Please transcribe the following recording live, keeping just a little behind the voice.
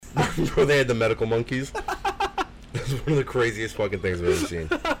Bro, they had the medical monkeys. That's one of the craziest fucking things I've ever seen.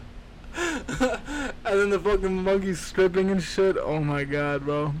 And then the fucking monkeys stripping and shit. Oh my god,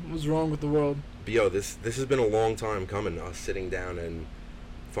 bro. What's wrong with the world? But yo, this has been a long time coming, us sitting down and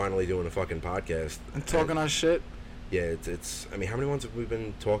finally doing a fucking podcast. And talking our shit. Yeah, it's I mean, how many months have we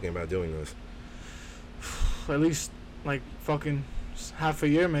been talking about doing this? At least, like, fucking half a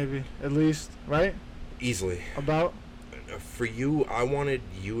year maybe. At least, right? Easily. About? For you, I wanted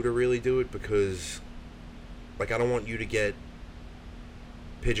you to really do it because, like, I don't want you to get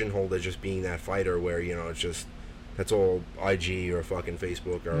pigeonholed as just being that fighter where, you know, it's just, that's all IG or fucking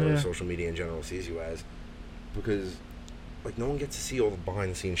Facebook or social media in general sees you as. Because, like, no one gets to see all the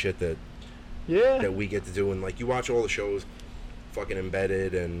behind-the-scenes shit that we get to do. And, like, you watch all the shows, fucking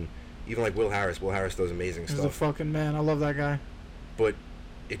Embedded, and even, like, Will Harris does amazing stuff. He's a fucking man. I love that guy. But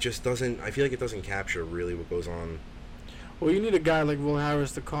it just doesn't, I feel like it doesn't capture really what goes on. Well, you need a guy like Will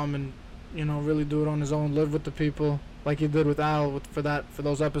Harris to come and, you know, really do it on his own, live with the people, like he did with Al for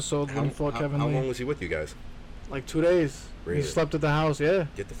those episodes when he fought Kevin Lee. How long was he with you guys? Like 2 days. Really? He slept at the house, yeah.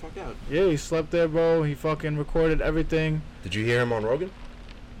 Get the fuck out. Yeah, he slept there, bro. He fucking recorded everything. Did you hear him on Rogan?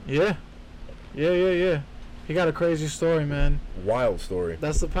 Yeah. Yeah. He got a crazy story, man. Wild story.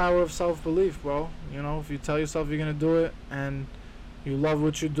 That's the power of self-belief, bro. You know, if you tell yourself you're going to do it and you love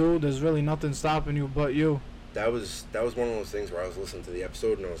what you do, there's really nothing stopping you but you. That was one of those things where I was listening to the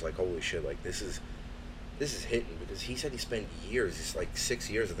episode and I was like, holy shit, like this is hitting, because he said he spent years, it's like 6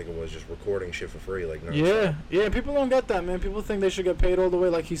 years I think it was, just recording shit for free, like no. Yeah, people don't get that, man. People think they should get paid all the way,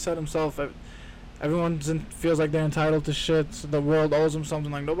 like he said himself. Everyone feels like they're entitled to shit, so the world owes them something.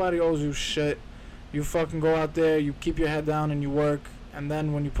 Like, nobody owes you shit. You fucking go out there, you keep your head down and you work, and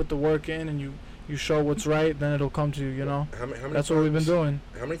then when you put the work in and you show what's right, then it'll come to you, you know? How many That's what we've been doing.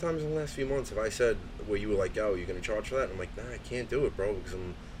 How many times in the last few months have I said where you were like, yo, you're going to charge for that? And I'm like, nah, I can't do it, bro, because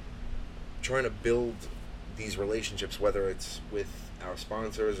I'm trying to build these relationships, whether it's with our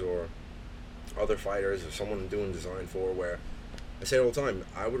sponsors or other fighters or someone I'm doing design for, where I say it all the time,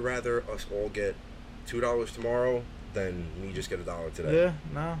 I would rather us all get $2 tomorrow than me just get $1 today. Yeah,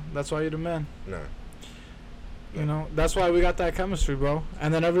 no, that's why you're the man. Nah. You know, that's why we got that chemistry, bro.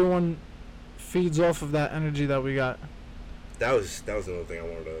 And then everyone feeds off of that energy that we got. That was another thing I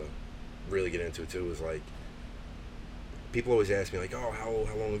wanted to really get into too, is like, people always ask me like, oh, how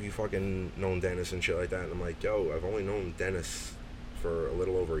long have you fucking known Dennis and shit like that? And I'm like, yo, I've only known Dennis for a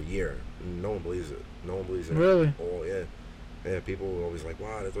little over a year. And no one believes it. No one believes it. Really? Oh, yeah. Yeah, people are always like,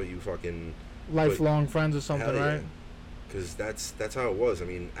 wow, I thought you fucking... Lifelong friends or something, right? Because that's how it was. I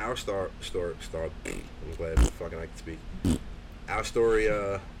mean, our star. I'm glad fucking I can speak. Our story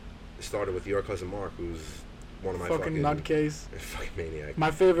started with your cousin Mark, who's one of my fucking nutcase. Fucking maniac. My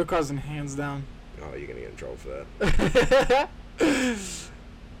favorite cousin, hands down. Oh, you're gonna get in trouble for that.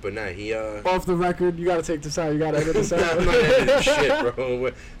 But nah, he off the record, you gotta take this out. You gotta edit this out. I'm not editing shit, bro.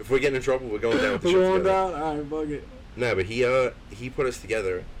 If we're getting in trouble, we're going down with the shit together. We're going down? Alright, bug it. Nah, but he put us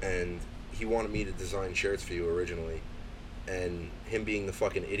together, and he wanted me to design shirts for you originally. And him being the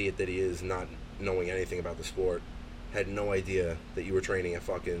fucking idiot that he is, not knowing anything about the sport, had no idea that you were training at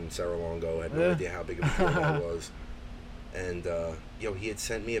fucking Cerro Longo, had no idea how big of a deal that was. And, he had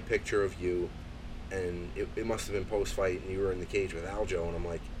sent me a picture of you, and it must have been post-fight, and you were in the cage with Aljo, and I'm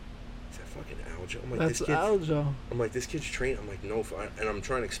like, is that fucking Aljo? I'm like, that's Aljo. I'm like, this kid's trained. I'm like, no, and I'm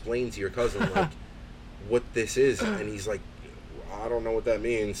trying to explain to your cousin, like, what this is, and he's like, I don't know what that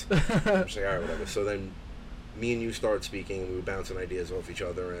means. I'm just like, all right, whatever. So then me and you started speaking, and we were bouncing ideas off each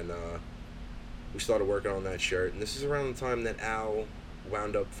other, and we started working on that shirt. And this is around the time that Al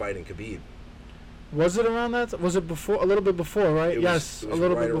wound up fighting Khabib. Was it around that? Was it before? A little bit before, right? It was a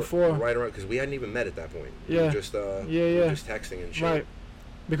little bit before. Right around, because we hadn't even met at that point. Yeah. We were just, we were just texting and shit. Right.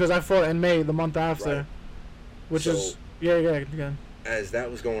 Because I fought in May, the month after. Right. Which is... Yeah. As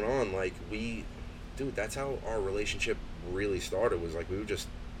that was going on, like, dude, that's how our relationship really started, was like, we were just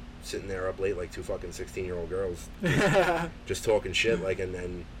sitting there up late like two fucking 16-year-old girls just talking shit, like, and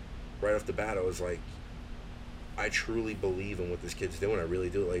then right off the bat I was like, I truly believe in what this kid's doing. I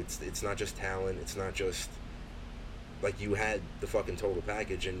really do. Like, it's not just talent, it's not just, like, you had the fucking total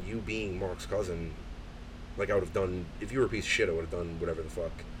package, and you being Mark's cousin, like, I would have done, if you were a piece of shit, I would have done whatever the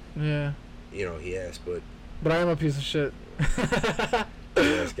fuck he asked. But I am a piece of shit.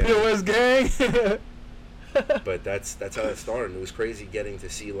 POS gang. But that's how it started, and it was crazy getting to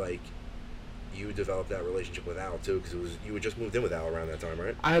see, like, you develop that relationship with Al too, because you had just moved in with Al around that time,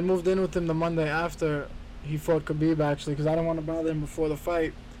 right? I had moved in with him the Monday after he fought Khabib, actually, because I didn't want to bother him before the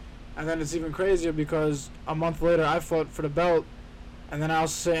fight. And then it's even crazier because a month later I fought for the belt, and then I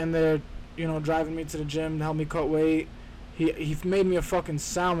was sitting there, driving me to the gym to help me cut weight, he made me a fucking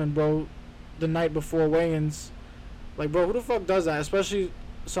salmon, bro, the night before weigh-ins. Like, bro, who the fuck does that? Especially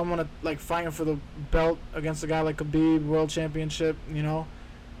someone like fighting for the belt against a guy like Khabib, world championship, you know?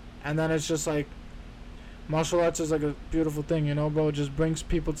 And then it's just like, martial arts is like a beautiful thing, you know, bro? It just brings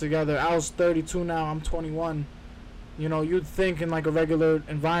people together. I was 32 now, I'm 21. You know, you'd think in like a regular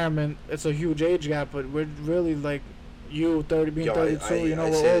environment, it's a huge age gap, but we're really like, you 30 being 32, you know,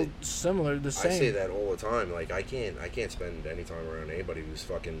 we're all similar, the same. I say that all the time. Like, I can't spend any time around anybody who's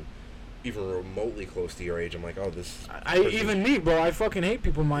fucking even remotely close to your age. I'm like, oh, this. Even me, bro. I fucking hate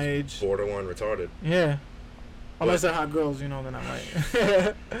people my age. Borderline retarded. Yeah. Unless they're hot girls, you know, then I might.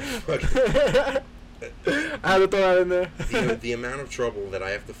 I had to throw that in there. The amount of trouble that I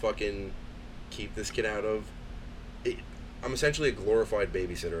have to fucking keep this kid out of. I'm essentially a glorified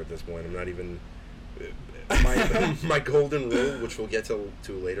babysitter at this point. I'm not even. My golden rule, which we'll get to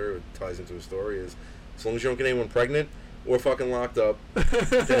later, it ties into a story, is as long as you don't get anyone pregnant or fucking locked up,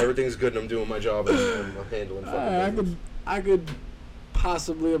 then everything's good and I'm doing my job and I'm handling fucking business. I could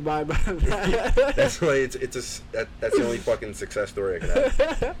possibly abide by that. That's like that's the only fucking success story I could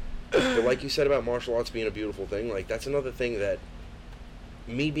have. But like you said about martial arts being a beautiful thing, like that's another thing that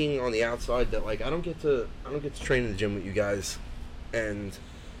me being on the outside, that like I don't get to train in the gym with you guys, and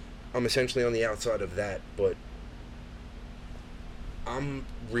I'm essentially on the outside of that, but I'm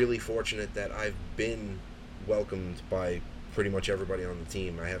really fortunate that I've been welcomed by pretty much everybody on the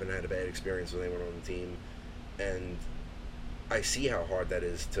team. I haven't had a bad experience with anyone on the team, and I see how hard that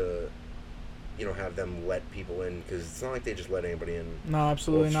is to, you know, have them let people in, because it's not like they just let anybody in. No,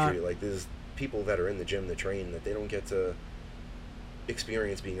 absolutely not. Like, there's people that are in the gym that train that they don't get to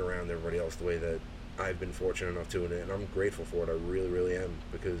experience being around everybody else the way that I've been fortunate enough to, and I'm grateful for it. I really, really am,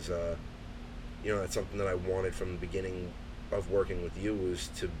 because, you know, that's something that I wanted from the beginning of working with you, was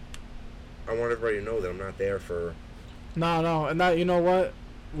to, I want everybody to know that I'm not there for... No, and that, you know what,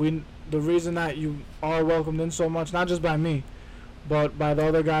 the reason that you are welcomed in so much, not just by me, but by the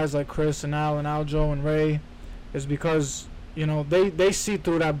other guys like Chris and Al and Aljo and Ray, is because, you know, they see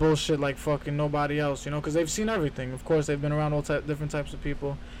through that bullshit like fucking nobody else, you know, because they've seen everything. Of course, they've been around all different types of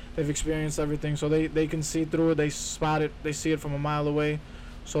people. They've experienced everything, so they can see through it. They spot it. They see it from a mile away.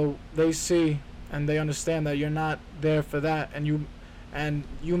 So they see and they understand that you're not there for that, and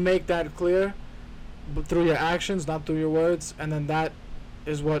you make that clear, but through your actions, not through your words, and then that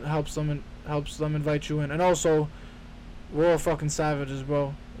is what helps them invite you in. And also, we're all fucking savages,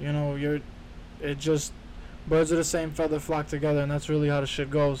 bro. You know, it just, birds of the same feather flock together, and that's really how the shit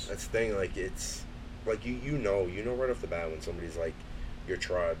goes. That's the thing. Like, it's like you know right off the bat when somebody's like your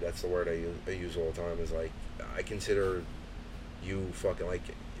tribe. That's the word I use all the time. Is like, I consider you fucking, like,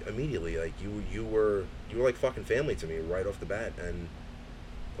 immediately, like you were like fucking family to me right off the bat. And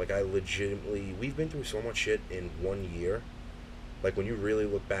like, I legitimately, we've been through so much shit in 1 year. Like, when you really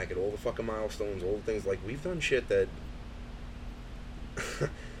look back at all the fucking milestones, all the things, like, we've done shit that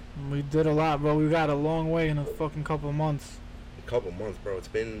we did a lot, bro. We got a long way in a fucking couple of months. Bro. It's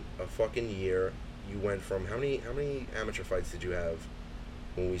been a fucking year. You went from, how many amateur fights did you have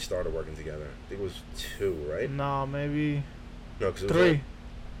when we started working together? I think it was 2, right? No, maybe. No, because it was 3. like,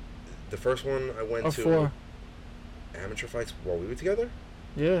 the first one I went to 4 amateur fights while we were together.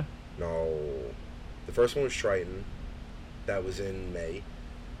 Yeah. No, the first one was Triton. That was in May.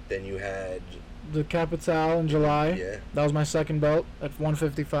 Then you had the Capital in July. Yeah. That was my second belt at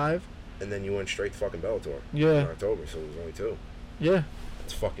 155. And then you went straight to fucking Bellator. Yeah. In October, so it was only 2. Yeah.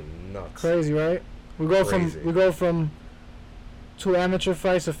 It's fucking nuts. Crazy, right? We go from 2 amateur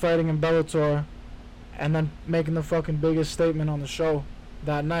fights to fighting in Bellator, and then making the fucking biggest statement on the show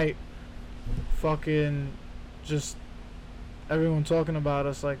that night. Fucking just everyone talking about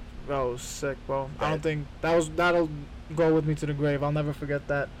us like, bro, it was sick, bro. I don't think that'll go with me to the grave. I'll never forget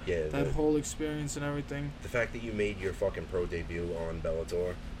that. Yeah. That whole experience and everything. The fact that you made your fucking pro debut on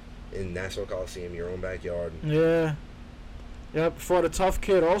Bellator in Nassau Coliseum, your own backyard. Yeah. Yep. For the tough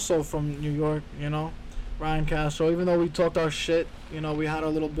kid also from New York, you know, Ryan Castro. Even though we talked our shit, you know, we had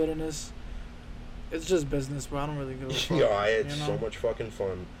our little bitterness. It's just business, bro. I don't really give a fuck. Yo, I had so much fucking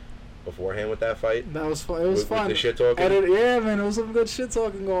fun beforehand with that fight. That was fun. It was fun. With the shit talking. Yeah, man. It was some good shit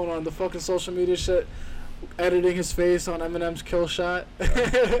talking going on. The fucking social media shit. Editing his face on Eminem's kill shot.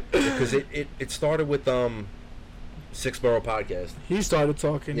 Because it started with Six Borough Podcast. He started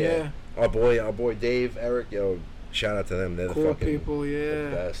talking. Yeah. Our boy Dave, Eric. Yo, shout out to them. They're cool the fucking people. Yeah. the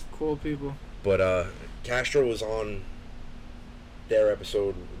best. Cool people. But Castro was on their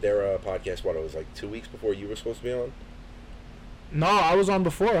episode, their podcast. What, it was like 2 weeks before you were supposed to be on. No, I was on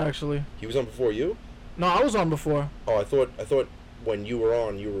before, actually. He was on before you? No, I was on before. Oh, I thought when you were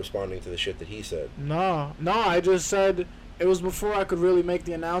on, you were responding to the shit that he said. No, I just said it was before I could really make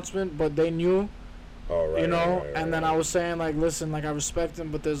the announcement, but they knew. Oh, right. You know, right, and then I was saying, like, listen, like, I respect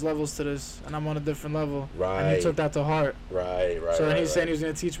him, but there's levels to this, and I'm on a different level. Right. And he took that to heart. Right. So then he's saying he was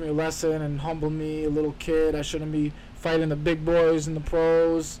going to teach me a lesson and humble me, a little kid. I shouldn't be fighting the big boys and the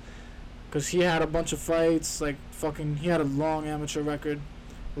pros. Because he had a bunch of fights, like, fucking, he had a long amateur record.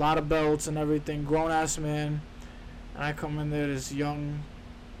 A lot of belts and everything. Grown-ass man. And I come in there, this young,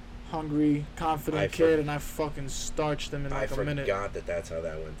 hungry, confident kid, and I fucking starched him in like a minute. I forgot that that's how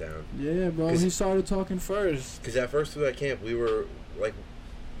that went down. Yeah, bro. He started talking first. Because at first through that camp, we were, like,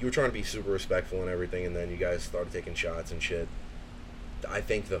 you were trying to be super respectful and everything, and then you guys started taking shots and shit. I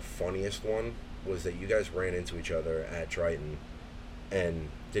think the funniest one was that you guys ran into each other at Triton, and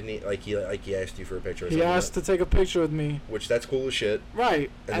didn't he asked you for a picture or something? He asked to take a picture with me. Which, that's cool as shit.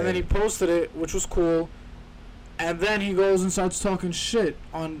 Right. And then he posted it, which was cool. And then he goes and starts talking shit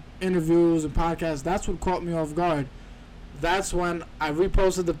on interviews and podcasts. That's what caught me off guard. That's when I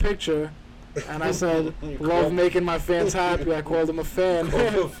reposted the picture, and I said, love making my fans happy. I called him a fan. Called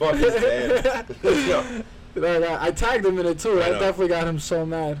him a fucking fan. I tagged him in it, too. That definitely got him so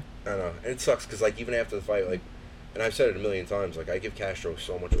mad. I know. And it sucks, because, like, even after the fight, like, and I've said it a million times, like, I give Castro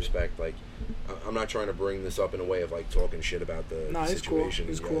so much respect. Like, I'm not trying to bring this up in a way of, like, talking shit about the situation.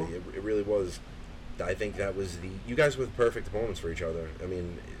 He's cool. It really was. I think that was you guys were the perfect opponents for each other. I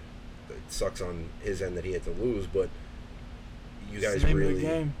mean, it sucks on his end that he had to lose, but you guys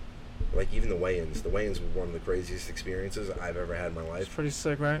really, like, even the weigh-ins. The weigh-ins were one of the craziest experiences I've ever had in my life. It's pretty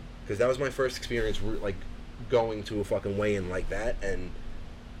sick, right? Because that was my first experience, like, going to a fucking weigh-in like that, and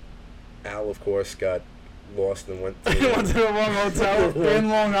Al, of course, got lost and went to, went to the wrong hotel in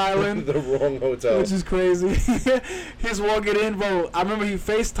Long Island. The wrong hotel. Which is crazy. He's walking in, bro. I remember he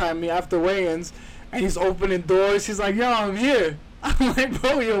FaceTimed me after weigh-ins, and he's opening doors. He's like, yo, I'm here. I'm like,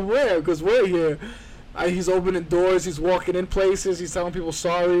 bro, you're where? Because we're here. He's opening doors. He's walking in places. He's telling people,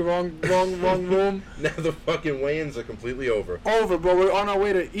 sorry, wrong room. Now the fucking weigh-ins are completely over. Over, bro. We're on our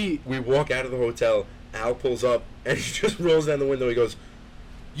way to eat. We walk out of the hotel. Al pulls up, and he just rolls down the window. He goes,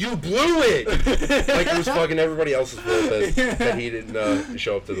 you blew it! Like it was fucking everybody else's fault that he didn't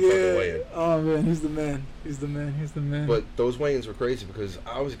show up to the fucking weigh-in. Oh, man. He's the man. He's the man. But those weigh-ins were crazy because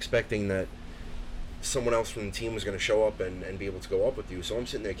I was expecting that someone else from the team was going to show up and be able to go up with you. So I'm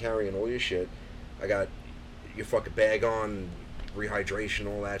sitting there carrying all your shit. I got your fucking bag on, rehydration,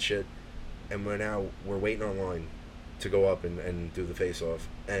 all that shit. And we're waiting online to go up and do the face-off.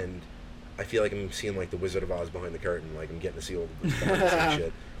 And I feel like I'm seeing, like, the Wizard of Oz behind the curtain. Like, I'm getting to see all the fights and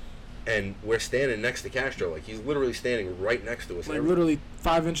shit. And we're standing next to Castro. Like, he's literally standing right next to us. Like, literally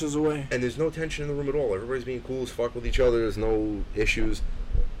 5 inches away. And there's no tension in the room at all. Everybody's being cool as fuck with each other. There's no issues.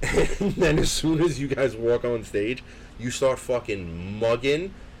 And then as soon as you guys walk on stage, you start fucking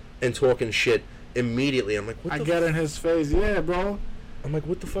mugging and talking shit immediately. I'm like, what the get in his face. Yeah, bro. I'm like,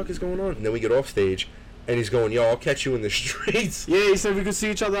 what the fuck is going on? And then we get off stage, and he's going, yo, I'll catch you in the streets. Yeah, he said we could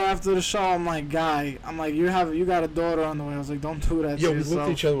see each other after the show. I'm like, guy. I'm like, you got a daughter on the way. I was like, don't do that to yourself. We looked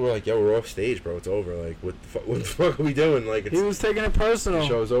at each other. We're like, yo, we're off stage, bro. It's over. Like, what the fuck are we doing? Like, he was taking it personal. The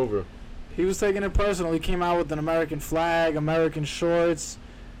show's over. He was taking it personal. He came out with an American flag, American shorts,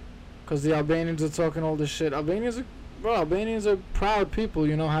 because the Albanians are talking all this shit. Albanians are proud people.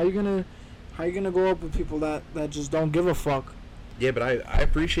 You know, how you gonna go up with people that just don't give a fuck? Yeah, but I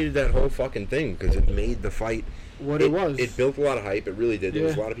appreciated that whole fucking thing because it made the fight what it was. It built a lot of hype. It really did. There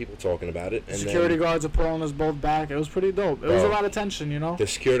was a lot of people talking about it. And security guards are pulling us both back. It was pretty dope. It was a lot of tension, you know? The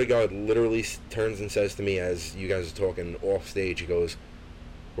security guard literally turns and says to me as you guys are talking off stage, he goes,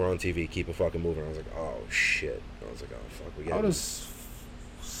 we're on TV, keep it fucking moving. I was like, oh, shit. I was like, oh, fuck, we got it. I would have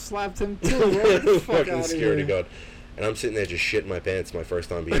slapped him, too. Get the fuck fucking out security of here. guard. And I'm sitting there just shitting my pants my first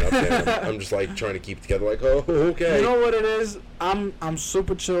time being up there. I'm just, like, trying to keep it together, like, oh, okay. You know what it is? I'm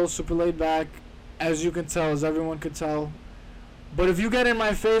super chill, super laid back, as you can tell, as everyone could tell. But if you get in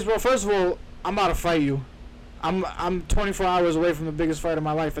my face, bro, first of all, I'm about to fight you. I'm 24 hours away from the biggest fight of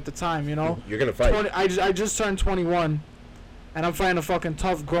my life at the time, you know? You're going to fight. I just turned 21, and I'm fighting a fucking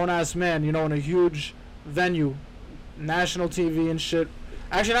tough, grown-ass man, you know, in a huge venue. National TV and shit.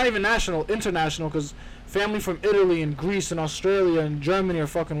 Actually, not even national, international, because family from Italy and Greece and Australia and Germany are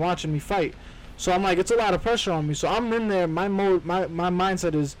fucking watching me fight. So I'm like, it's a lot of pressure on me. So I'm in there. My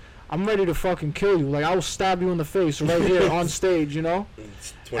mindset is, I'm ready to fucking kill you. Like, I will stab you in the face right here on stage, you know?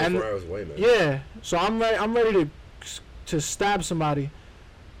 It's 24 hours away, man. Yeah. So I'm ready to stab somebody.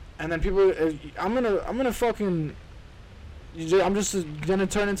 And then people, I'm gonna fucking, I'm just gonna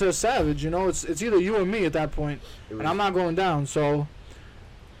turn into a savage, you know? It's either you or me at that point. And I'm not going down, so.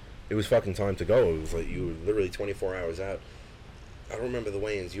 It was fucking time to go. It was like you were literally 24 hours out. I don't remember the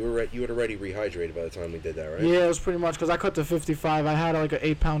weigh-ins. You had already rehydrated by the time we did that, right? Yeah, it was pretty much because I cut to 55. I had like an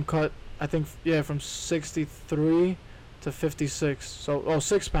 8-pound cut. I think from 63 to 56. So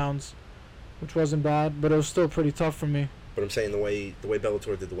 6 pounds, which wasn't bad, but it was still pretty tough for me. But I'm saying the way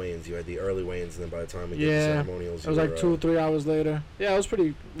Bellator did the weigh-ins, you had the early weigh-ins, and then by the time we did the ceremonials, it was like 2 or 3 hours later. Yeah, I was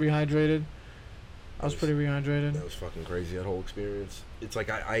pretty rehydrated. I was pretty rehydrated. That was fucking crazy, that whole experience. It's like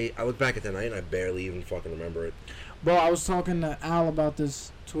I look back at that night and I barely even fucking remember it. Bro, I was talking to Al about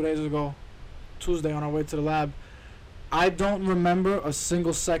this 2 days ago, Tuesday, on our way to the lab. I don't remember a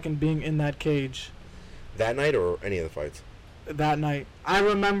single second being in that cage. That night or any of the fights? That night. I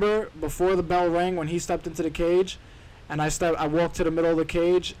remember before the bell rang when he stepped into the cage, and I walked to the middle of the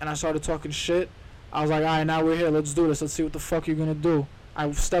cage and I started talking shit. I was like, alright, now we're here, let's do this, let's see what the fuck you're gonna do. I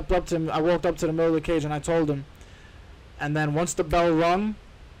stepped up to him, I walked up to the middle of the cage and I told him. And then once the bell rung,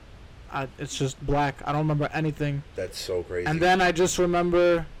 it's just black. I don't remember anything. That's so crazy. And then I just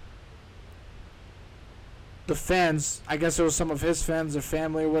remember the fans, I guess it was some of his fans, their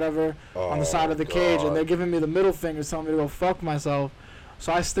family or whatever, on the side of the cage, and they're giving me the middle fingers, telling me to go fuck myself.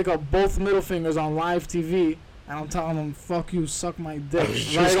 So I stick up both middle fingers on live TV, and I'm telling them, fuck you, suck my dick,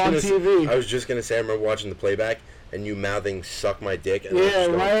 right on TV. I was just going to say, I remember watching the playback, and you mouthing, suck my dick. And yeah,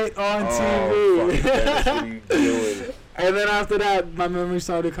 right on TV. Fuck, Dennis, what are you doing? And then after that, my memory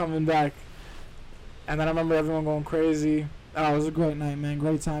started coming back. And then I remember everyone going crazy. Oh, it was a great night, man.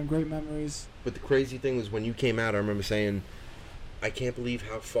 Great time, great memories. But the crazy thing was when you came out, I remember saying, I can't believe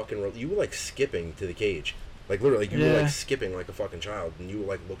how fucking... You were, like, skipping to the cage. Like, literally, you were, like, skipping like a fucking child. And you were,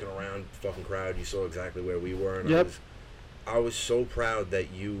 like, looking around the fucking crowd. You saw exactly where we were. And I was so proud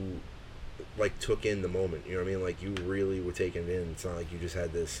that you, like, took in the moment. You know what I mean? Like, you really were taking it in. It's not like you just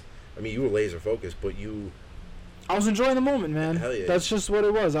had this... I mean, you were laser focused, but you... I was enjoying the moment, man. Hell yeah. That's just what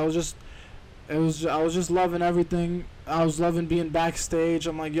it was. I was just loving everything. I was loving being backstage.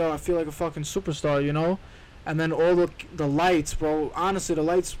 I'm like, yo, I feel like a fucking superstar, you know? And then all the lights, bro. Honestly, the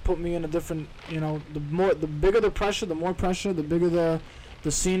lights put me in a different, you know, the bigger the pressure, the more pressure, the bigger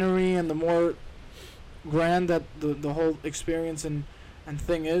the scenery, and the more grand that the whole experience and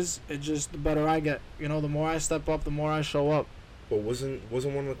thing is, it just, the better I get. You know, the more I step up, the more I show up. But wasn't one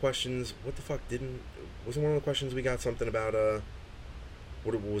of the questions, wasn't one of the questions we got something about,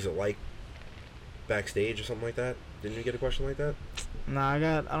 what was it like backstage or something like that? Didn't you get a question like that? Nah, I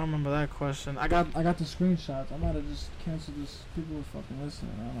don't remember that question. I got the screenshots. I might have just canceled this. People were fucking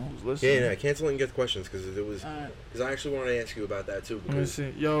listening. I don't know who's listening. Yeah, cancel it and get the questions, because it was, because I actually wanted to ask you about that too. Let me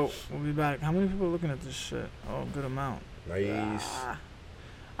see. Yo, we'll be back. How many people are looking at this shit? Oh, good amount. Nice.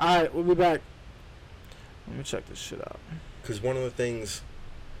 Alright, we'll be back. Let me check this shit out. Because one of the things...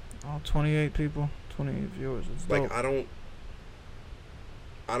 Oh, 28 people. 28 viewers. It's like, dope.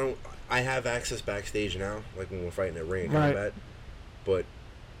 I have access backstage now, like when we're fighting at Ring of Combat, but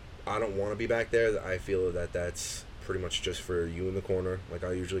I don't want to be back there. I feel that that's pretty much just for you in the corner. Like,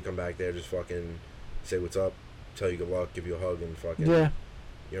 I usually come back there, just fucking say what's up, tell you good luck, give you a hug, and fucking... Yeah.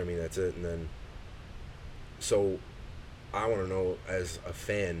 You know what I mean? That's it. And then... So, I want to know, as a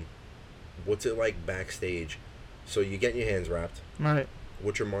fan, what's it like backstage? So, you getting your hands wrapped. Right.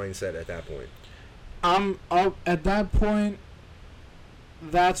 What's your mindset at that point? At that point,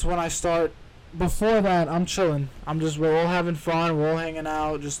 that's when I start. Before that, I'm chilling. We're all having fun. We're all hanging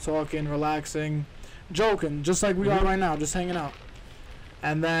out, just talking, relaxing, joking, just like we are right now, just hanging out.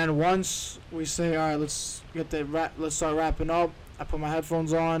 And then once we say, all right, let's start wrapping up, I put my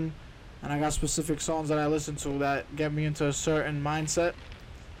headphones on, and I got specific songs that I listen to that get me into a certain mindset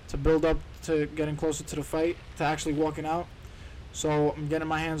to build up to getting closer to the fight, to actually walking out. So I'm getting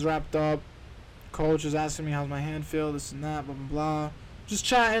my hands wrapped up. Coach is asking me how's my hand feel, this and that, blah, blah, blah. Just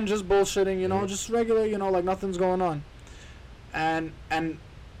chatting, just bullshitting, you know, just regular, you know, like nothing's going on. And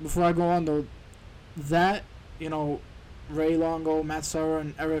before I go on, though, that, you know, Ray Longo, Matt Serra,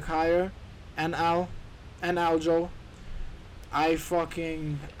 and Eric Heyer, and Aljo,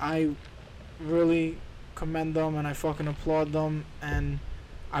 I really commend them, and I fucking applaud them, and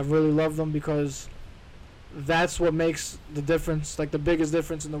I really love them, because that's what makes the difference, like the biggest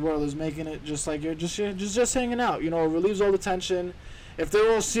difference in the world, is making it just like you're just hanging out, you know. It relieves all the tension. If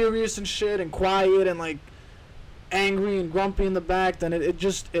they're all serious and shit and quiet and like angry and grumpy in the back, then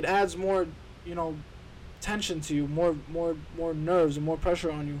it adds more, you know, tension to you, more nerves and more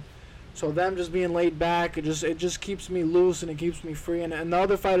pressure on you. So them just being laid back, it just keeps me loose and it keeps me free, and the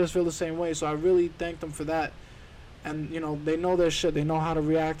other fighters feel the same way. So I really thank them for that. And you know, they know their shit, they know how to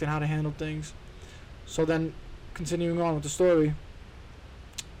react and how to handle things. So then, continuing on with the story,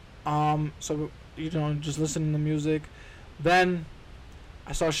 so, you know, just listening to music. Then,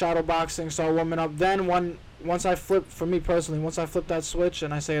 I started shadow boxing, started warming up. Then once I flip, for me personally, once I flip that switch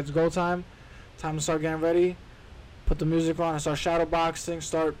and I say it's go time, time to start getting ready, put the music on, I start shadow boxing,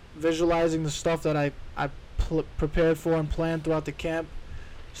 start visualizing the stuff that I prepared for and planned throughout the camp,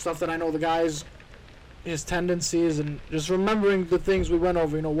 stuff that I know the guys, his tendencies, and just remembering the things we went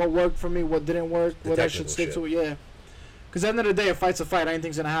over, you know, what worked for me, what didn't work, The what I should stick technical to, yeah. Because at the end of the day, a fight's a fight,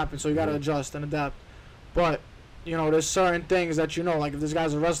 anything's going to happen, so you got to adjust and adapt. But, you know, there's certain things that you know, like if this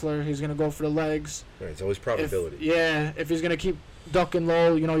guy's a wrestler, he's going to go for the legs. Right, it's always probability. If he's going to keep ducking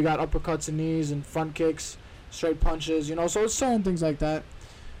low, you know, you got uppercuts and knees and front kicks, straight punches, you know, so it's certain things like that.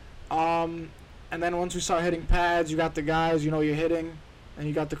 And then once we start hitting pads, you got the guys, you know, you're hitting, and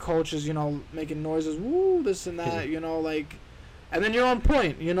you got the coaches, you know, making noises, woo, this and that, you know, like, and then you're on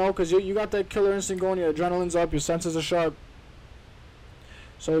point, you know, because you got that killer instinct going, your adrenaline's up, your senses are sharp,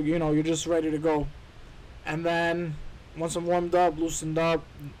 so, you know, you're just ready to go. And then once I'm warmed up, loosened up,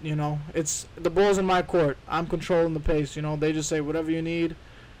 you know, it's the ball's in my court. I'm controlling the pace, you know, they just say whatever you need,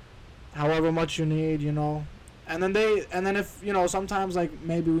 however much you need, you know. And then if, you know, sometimes, like,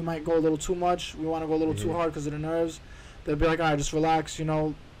 maybe we might go a little too much. We want to go a little too hard because of the nerves. They'll be like, all right, just relax, you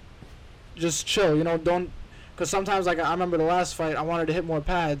know. Just chill, you know. Don't... Because sometimes, like, I remember the last fight, I wanted to hit more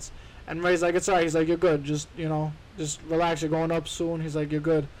pads. And Ray's like, it's all right. He's like, you're good. Just, you know, just relax. You're going up soon. He's like, you're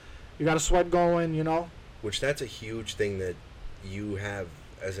good. You got a sweat going, you know. Which that's a huge thing that you have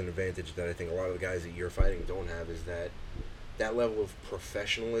as an advantage that I think a lot of the guys that you're fighting don't have, is that level of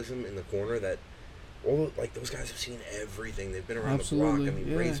professionalism in the corner that... like, those guys have seen everything. They've been around Absolutely, the block. I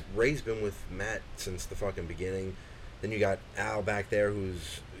mean, yeah. Ray's been with Matt since the fucking beginning. Then you got Al back there,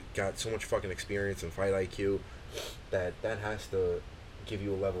 who's got so much fucking experience and fight IQ that has to give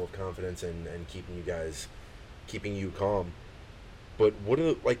you a level of confidence and keeping you calm. But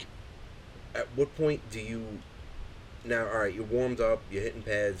at what point do you... Now, all right, you're warmed up, you're hitting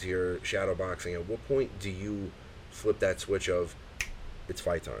pads, you're shadow boxing. At what point do you flip that switch of, it's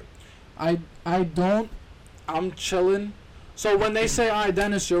fight time? I don't. I'm chilling. So when they say, all right,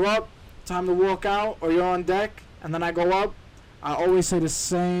 Dennis, you're up, time to walk out, or you're on deck, and then I go up, I always say the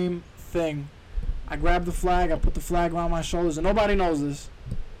same thing. I grab the flag, I put the flag around my shoulders, and nobody knows this.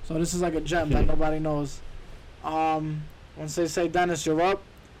 So this is like a gem that nobody knows. Once they say, Dennis, you're up,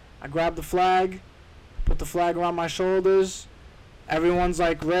 I grab the flag, put the flag around my shoulders. Everyone's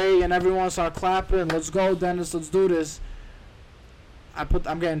like, Ray, and everyone start clapping. Let's go, Dennis, let's do this.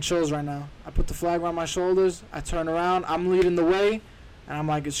 I'm getting chills right now. I put the flag around my shoulders. I turn around. I'm leading the way. And I'm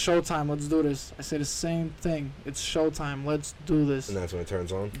like, it's showtime. Let's do this. I say the same thing. It's showtime. Let's do this. And that's when it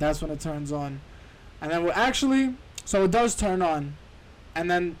turns on? That's when it turns on. And then so it does turn on. And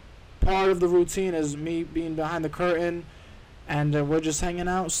then part of the routine is me being behind the curtain. And we're just hanging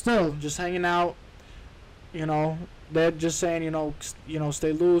out. Still, just hanging out. You know, they're just saying, you know,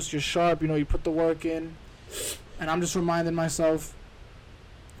 stay loose. You're sharp. You know, you put the work in. And I'm just reminding myself.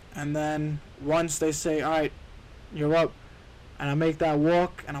 And then once they say, all right, you're up, and I make that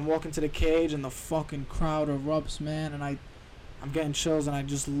walk, and I'm walking to the cage, and the fucking crowd erupts, man, and I'm getting chills, and I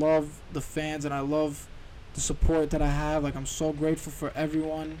just love the fans, and I love the support that I have. Like, I'm so grateful for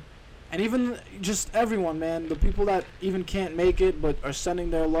everyone, and even just everyone, man, the people that even can't make it but are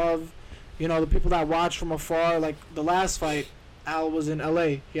sending their love, you know, the people that watch from afar. Like, the last fight, Al was in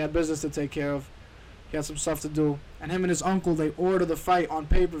LA. He had business to take care of. He had some stuff to do. And him and his uncle, they ordered the fight on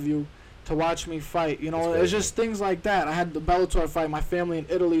pay-per-view to watch me fight. You know, it's just things like that. I had the Bellator fight. My family in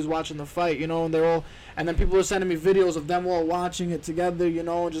Italy is watching the fight, you know, and they're all... And then people are sending me videos of them all watching it together, you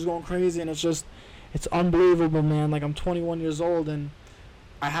know, and just going crazy. And it's unbelievable, man. Like, I'm 21 years old, and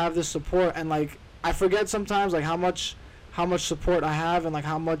I have this support. And, like, I forget sometimes, like, how much support I have and, like,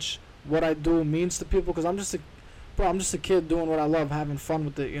 how much what I do means to people. Because I'm just a kid doing what I love, having fun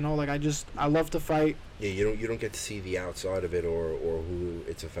with it, you know. Like, I love to fight. Yeah, you don't get to see the outside of it or who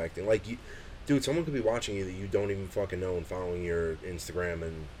it's affecting. Like, dude, someone could be watching you that you don't even fucking know and following your Instagram,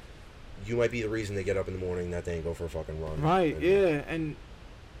 and you might be the reason they get up in the morning that day and go for a fucking run. Right, yeah, and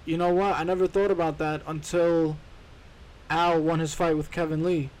you know what? I never thought about that until Al won his fight with Kevin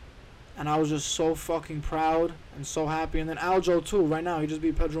Lee, and I was just so fucking proud and so happy. And then Aljo too. Right now, he just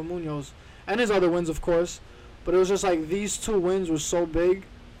beat Pedro Munoz, and his other wins, of course. But it was just like these two wins were so big.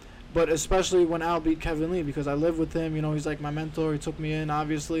 But especially when Al beat Kevin Lee, because I live with him, you know, he's like my mentor. He took me in,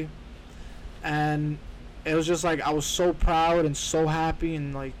 obviously. And it was just like I was so proud and so happy,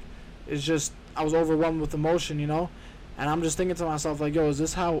 and like it's just I was overwhelmed with emotion, you know. And I'm just thinking to myself, like, yo, is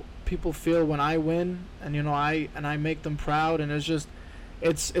this how people feel when I win? And you know, I make them proud, and it's just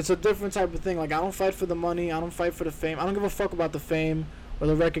it's a different type of thing. Like, I don't fight for the money, I don't fight for the fame. I don't give a fuck about the fame or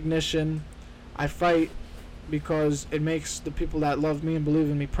the recognition. I fight because it makes the people that love me and believe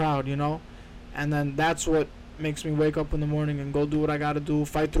in me proud, you know? And then that's what makes me wake up in the morning and go do what I gotta do,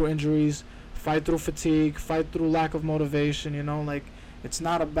 fight through injuries, fight through fatigue, fight through lack of motivation, you know? Like, it's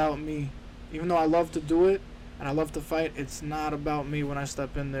not about me. Even though I love to do it and I love to fight, it's not about me when I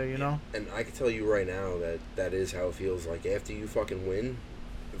step in there, you know? And I can tell you right now that is how it feels. Like, after you fucking win,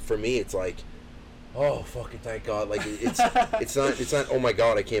 for me, it's like, oh, fucking thank God. Like, it's not, oh my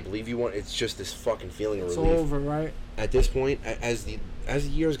God, I can't believe you won. It's just this fucking feeling of It's relief. over, right? At this point, as the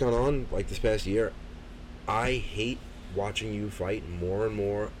year's gone on, like this past year, I hate watching you fight more and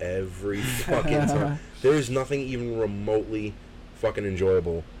more every fucking time. There is nothing even remotely fucking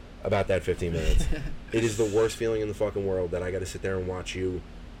enjoyable about that 15 minutes. It is the worst feeling in the fucking world that I got to sit there and watch you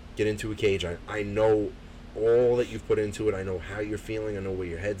get into a cage. I know all that you've put into it. I know how you're feeling. I know where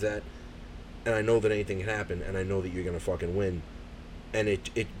your head's at. And I know that anything can happen. And I know that you're going to fucking win. And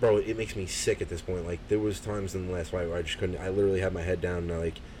bro, it makes me sick at this point. Like, there was times in the last fight where I just couldn't. I literally had my head down and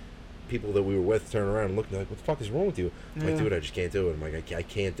like, people that we were with turn around and look like, what the fuck is wrong with you? I'm like, dude, I just can't do it. I'm like, I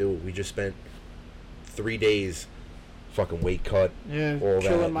can't do it. We just spent 3 days fucking weight cut. Yeah, all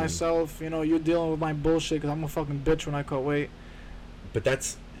killing that, myself. You know, you're dealing with my bullshit because I'm a fucking bitch when I cut weight. But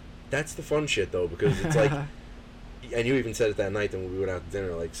that's the fun shit, though, because it's like, and you even said it that night when we went out to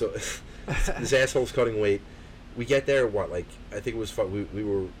dinner, like, so this asshole's cutting weight. We get there, like, I think it was, we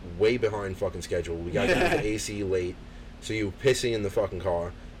were way behind fucking schedule. We got to the AC late, so you were pissing in the fucking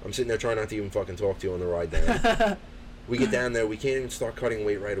car. I'm sitting there trying not to even fucking talk to you on the ride down. We get down there, we can't even start cutting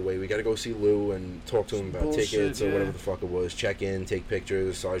weight right away. We got to go see Lou and talk to him about tickets or whatever the fuck it was. Check in, take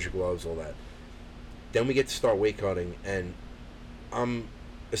pictures, size your gloves, all that. Then we get to start weight cutting, and I'm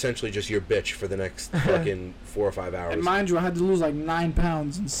essentially just your bitch for the next fucking 4 or 5 hours. And mind you, I had to lose like 9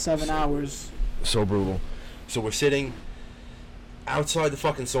 pounds in 7 hours. So brutal. So we're sitting outside the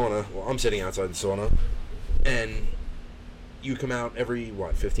fucking sauna. Well, I'm sitting outside the sauna, and you come out every,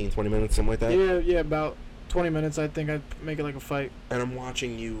 15, 20 minutes, something like that? Yeah, about 20 minutes, I think I'd make it like a fight. And I'm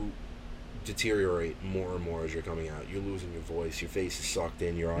watching you deteriorate more and more as you're coming out. You're losing your voice. Your face is sucked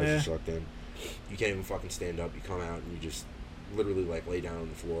in. Your eyes are sucked in. You can't even fucking stand up. You come out and you just literally, like, lay down on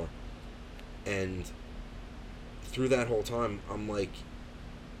the floor. And through that whole time,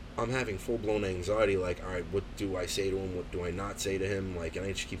 I'm having full-blown anxiety, like, all right, what do I say to him? What do I not say to him? Like, and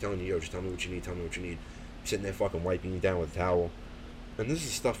I just keep telling you, yo, just tell me what you need, tell me what you need. I'm sitting there fucking wiping you down with a towel. And this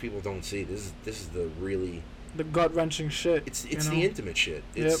is stuff people don't see. This is the really... The gut-wrenching shit. It's the intimate shit.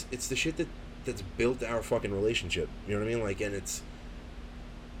 It's the shit that's built our fucking relationship. You know what I mean? Like, and it's...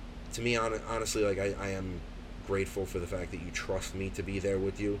 To me, honestly, like, I am grateful for the fact that you trust me to be there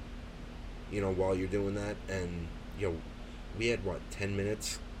with you, you know, while you're doing that. And, yo, we had, 10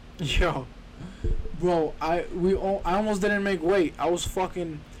 minutes? Yo. Bro, I almost didn't make weight. I was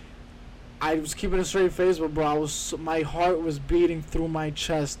keeping a straight face, but bro, my heart was beating through my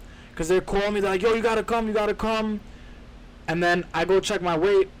chest. Cause they're calling me, they're like, yo, you gotta come. And then I go check my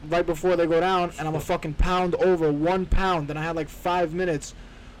weight right before they go down, and I'm a fucking pound over, 1 pound, and I had like 5 minutes.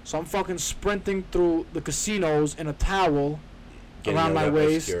 So I'm fucking sprinting through the casinos in a towel around my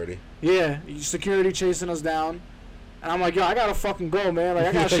waist. Security. Yeah, security chasing us down. And I'm like, yo, I gotta fucking go, man. Like,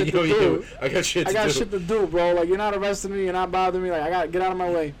 I got shit to do. I got shit to do, bro. Like, you're not arresting me, you're not bothering me. Like, I gotta get out of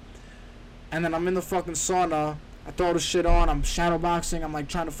my way. And then I'm in the fucking sauna. I throw the shit on. I'm shadow boxing. I'm like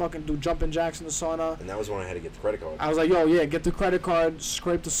trying to fucking do jumping jacks in the sauna. And that was when I had to get the credit card. I was like, yo, yeah, get the credit card,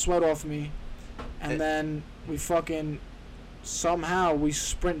 scrape the sweat off me. And then we fucking, somehow we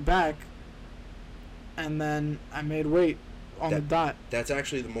sprint back. And then I made weight on the dot. That's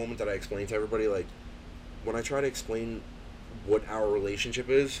actually the moment that I explained to everybody. Like, when I try to explain what our relationship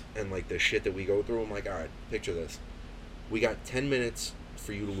is and, like, the shit that we go through, I'm like, all right, picture this. We got 10 minutes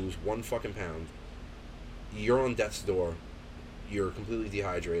for you to lose 1 fucking pound. You're on death's door. You're completely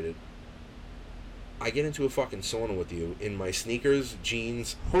dehydrated. I get into a fucking sauna with you in my sneakers,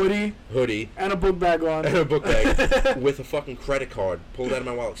 jeans, hoodie, and a book bag on. With a fucking credit card pulled out of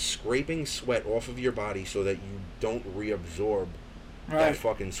my wallet, scraping sweat off of your body so that you don't reabsorb that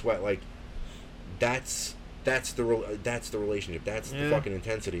fucking sweat. Like, that's the relationship. That's the fucking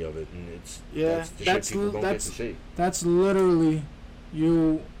intensity of it, and that's the shit people don't get to see. That's literally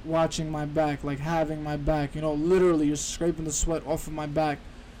you watching my back, like having my back. You know, literally you're scraping the sweat off of my back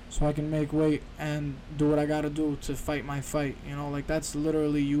so I can make weight and do what I gotta do to fight my fight. You know, like, that's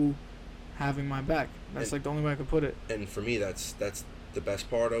literally you having my back. That's like the only way I could put it. And for me, that's the best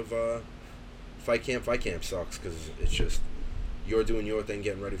part of fight camp. Fight camp sucks because it's just you're doing your thing,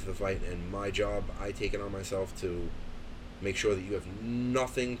 getting ready for the fight, and my job, I take it on myself to make sure that you have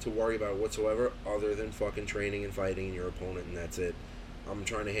nothing to worry about whatsoever other than fucking training and fighting and your opponent, and that's it. I'm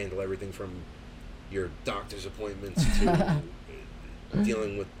trying to handle everything from your doctor's appointments to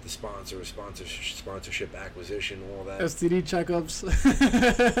dealing with the sponsorship acquisition, all that. STD checkups.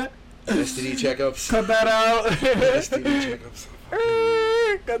 STD checkups. Cut that out. STD checkups.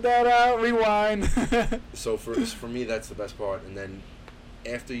 Cut that out. Rewind. So for me, that's the best part. And then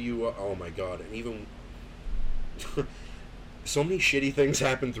after you, oh my god, and even so many shitty things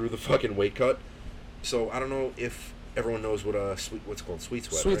happen through the fucking weight cut. So I don't know if everyone knows what what's called sweet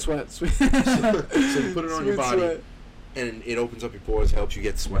sweat. Sweet right? sweat. So you put it on your body, sweat. and it opens up your pores, helps you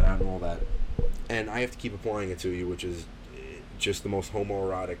get sweat out and all that. And I have to keep applying it to you, which is just the most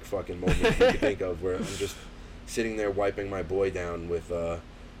homoerotic fucking moment you can think of, where I'm just sitting there wiping my boy down with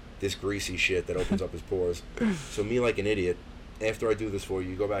this greasy shit that opens up his pores. So me, like an idiot, after I do this for you,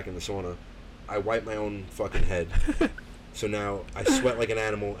 you go back in the sauna, I wipe my own fucking head. So now I sweat like an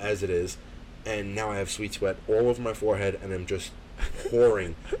animal as it is, and now I have sweet sweat all over my forehead, and I'm just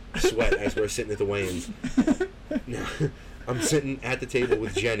pouring sweat as we're sitting at the weigh-ins. Now, I'm sitting at the table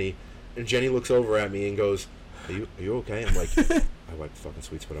with Jenny, and Jenny looks over at me and goes, Are you okay? I'm like, I wiped fucking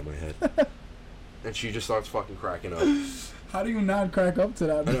sweet sweat on my head. And she just starts fucking cracking up. How do you not crack up to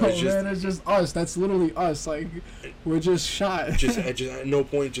that, bro? Know, Man, it's just us. That's literally us. Like, we're just shot. Just at no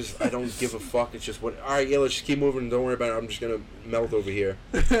point, I don't give a fuck. It's just, all right, yeah, let's just keep moving. Don't worry about it. I'm just going to melt over here.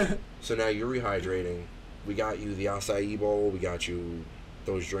 So now you're rehydrating. We got you the acai bowl. We got you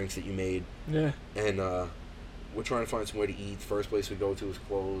those drinks that you made. Yeah. And we're trying to find somewhere to eat. First place we go to is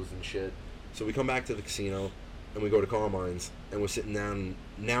closed and shit. So we come back to the casino, and we go to Carmine's, and we're sitting down.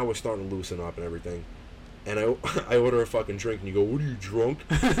 Now we're starting to loosen up and everything. And I order a fucking drink, and you go, "What, are you drunk?"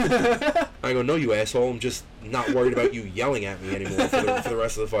 I go, "No, you asshole. I'm just not worried about you yelling at me anymore for the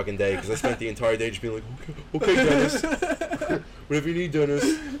rest of the fucking day, because I spent the entire day just being like, okay, Dennis. Whatever you need,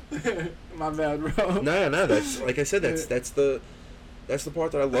 Dennis." My bad, bro. No, that's, like I said, that's the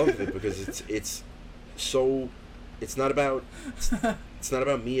part that I love of it, because it's so, it's not about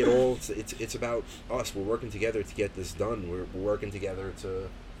me at all. It's about us. We're working together to get this done. We're working together to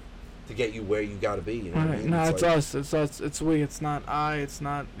get you where you gotta be. You know what I mean? No, it's like, us. It's us. It's we. It's not I. It's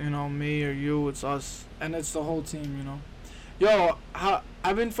not, me or you. It's us. And it's the whole team, Yo,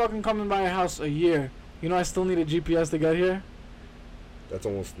 I've been fucking coming by your house a year. I still need a GPS to get here? That's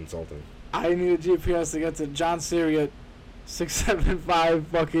almost insulting. I need a GPS to get to John Siri at 675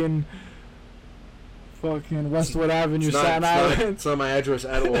 fucking Westwood Avenue, Staten Island. It's not my address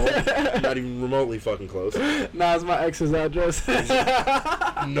at all. Not even remotely fucking close. Nah, it's my ex's address.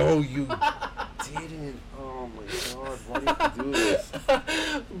 No, you didn't. Oh my god, why did you do this?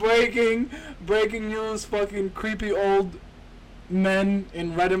 Breaking news, fucking creepy old men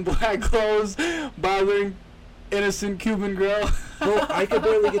in red and black clothes bothering innocent Cuban girl. Bro, I could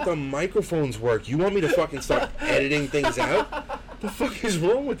barely get the microphones work. You want me to fucking start editing things out? The fuck is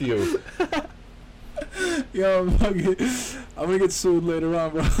wrong with you? Yo, I'm gonna get sued later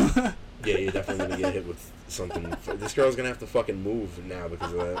on, bro. Yeah, you're definitely gonna get hit with something. This girl's gonna have to fucking move now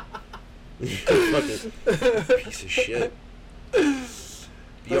because of that. Fucking piece of shit.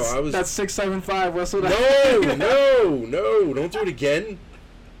 Yo, That's 675. Westwood. No, don't do it again.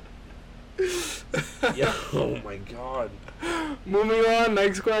 Yeah, oh my god. Moving on,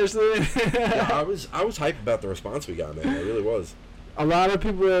 next question. Yeah, I was hyped about the response we got, man. I really was. A lot of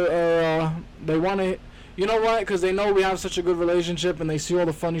people they want to, you know what? Because they know we have such a good relationship, and they see all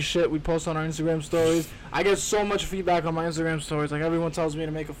the funny shit we post on our Instagram stories. I get so much feedback on my Instagram stories. Like, everyone tells me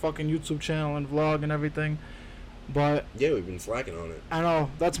to make a fucking YouTube channel and vlog and everything. But yeah, we've been slacking on it. I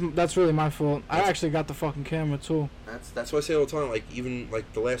know that's really my fault. I actually got the fucking camera too. That's what I say all the time. Like, even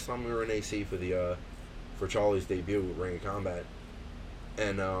like the last time we were in AC for Charlie's debut with Ring of Combat,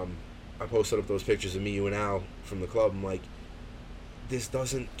 and I posted up those pictures of me, you, and Al from the club. I'm like, this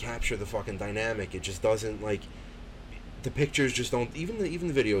doesn't capture the fucking dynamic. It just doesn't, like, the pictures just don't, even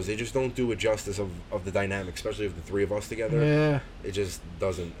the videos, they just don't do it justice of the dynamic, especially of the three of us together. Yeah. It just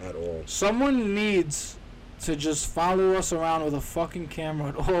doesn't at all. Someone needs to just follow us around with a fucking camera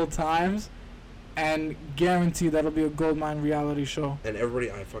at all times and guarantee that'll be a goldmine reality show. And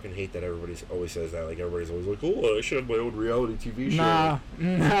everybody, I fucking hate that everybody always says that. Like, everybody's always like, oh, I should have my own reality TV show.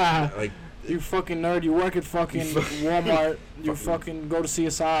 Nah. Like, you fucking nerd. You work at fucking Walmart. You fucking go to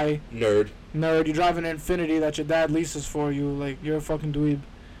CSI. Nerd. You drive an Infiniti that your dad leases for you. Like, you're a fucking dweeb.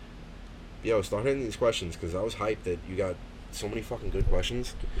 Yo, start hitting these questions, because I was hyped that you got so many fucking good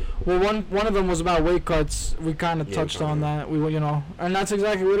questions. Well, one of them was about weight cuts. We kind of touched on that. And that's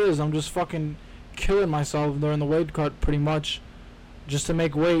exactly what it is. I'm just fucking killing myself during the weight cut, pretty much, just to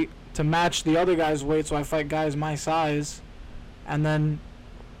make weight to match the other guy's weight, so I fight guys my size, and then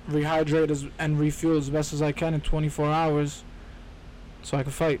rehydrate and refuel as best as I can in 24 hours, so I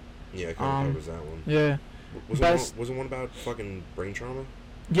can fight. Yeah, it kind of covers that one. Yeah. Was it one about fucking brain trauma?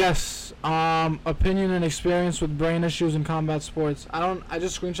 Yes. Opinion and experience with brain issues in combat sports. I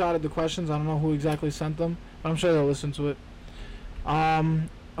just screenshotted the questions. I don't know who exactly sent them, but I'm sure they'll listen to it.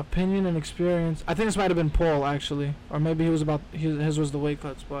 Opinion and experience. I think this might have been Paul, actually. Or maybe his was the weight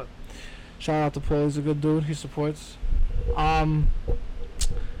cuts, but shout out to Paul. He's a good dude. He supports.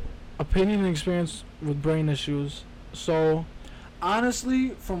 Opinion and experience with brain issues. So, honestly,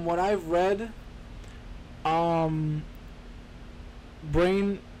 from what I've read,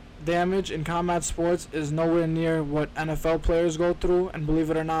 brain damage in combat sports is nowhere near what NFL players go through, and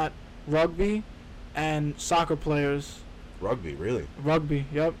believe it or not, rugby and soccer players. Rugby, really? Rugby,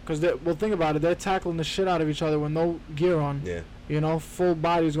 yep. Because, well, think about it. They're tackling the shit out of each other with no gear on. Yeah. You know, full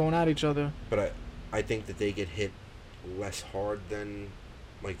bodies going at each other. But I think that they get hit less hard than,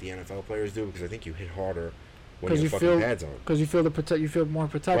 like, the NFL players do, because I think you hit harder when you have fucking pads on. Because you feel you feel more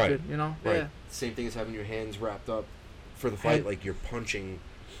protected, right. You know? Right. Yeah. Same thing as having your hands wrapped up for the fight. Like, you're punching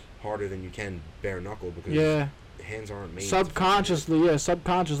harder than you can bare knuckle, because hands aren't made subconsciously,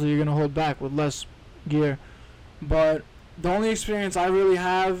 subconsciously you're going to hold back with less gear. But the only experience I really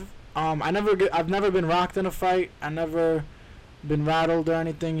have, I've never been rocked in a fight. I've never been rattled or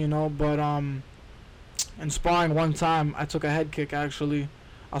anything, you know, but in sparring one time, I took a head kick, actually.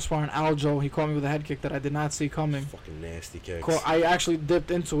 I was sparring Aljo. He caught me with a head kick that I did not see coming. Fucking nasty kicks. I actually dipped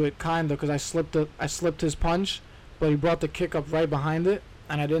into it, kinda, because I slipped his punch, but he brought the kick up right behind it,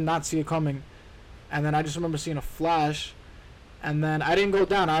 and I did not see it coming. And then I just remember seeing a flash, and then I didn't go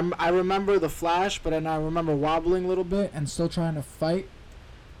down. I remember the flash, but then I remember wobbling a little bit and still trying to fight.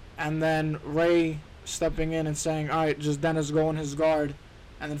 And then Ray stepping in and saying, all right, just Dennis go in his guard,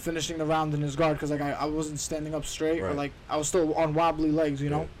 and then finishing the round in his guard, because like I wasn't standing up straight, right. Or like I was still on wobbly legs, you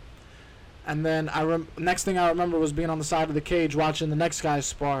know. And then next thing I remember was being on the side of the cage watching the next guy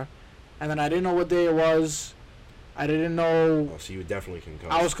spar, and then I didn't know what day it was. I didn't know. Oh, so you were definitely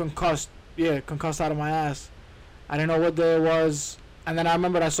concussed. I was concussed. Yeah, concussed out of my ass. I didn't know what day it was, and then I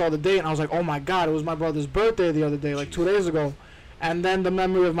remembered I saw the date, and I was like, oh my god, it was my brother's birthday the other day, like 2 days ago. And then the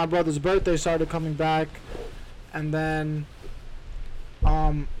memory of my brother's birthday started coming back, and then,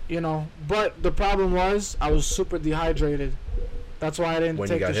 you know, but the problem was I was super dehydrated. That's why I didn't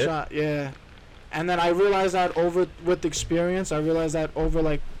take the shot. Yeah. And then I realized that with experience, I realized that over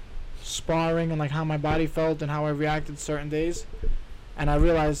like sparring and like how my body felt and how I reacted certain days, and I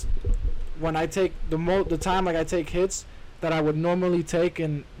realized when I take the time like I take hits that I would normally take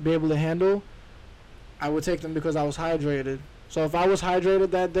and be able to handle, I would take them because I was hydrated. So if I was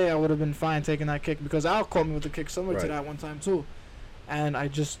hydrated that day, I would have been fine taking that kick, because Al caught me with a kick similar to that one time too, and I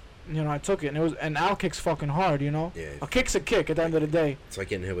just, you know, I took it, and Al kicks fucking hard, you know. Yeah. A kick's a kick at the end of the day. It's like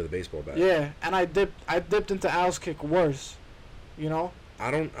getting hit with a baseball bat. Yeah, and I dipped into Al's kick worse, you know.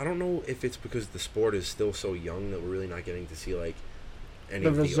 I don't know if it's because the sport is still so young that we're really not getting to see like any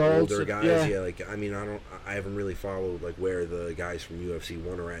of the older guys. Yeah, like I mean I haven't really followed like where the guys from UFC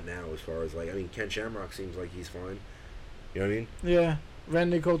 1 are at now, as far as like, I mean, Ken Shamrock seems like he's fine. You know what I mean? Yeah.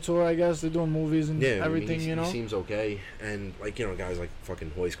 Randy Couture, I guess, they're doing movies and everything, you know? He seems okay. And, like, you know, guys like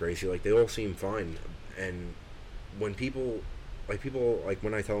fucking Hoist Gracie, like, they all seem fine. And when people, like,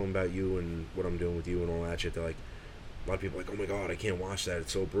 when I tell them about you and what I'm doing with you and all that shit, they're like, a lot of people are like, oh my god, I can't watch that,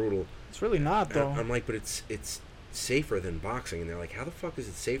 it's so brutal. It's really not, though. I'm like, but it's safer than boxing. And they're like, how the fuck is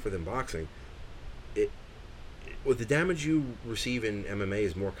it safer than boxing? Well, the damage you receive in MMA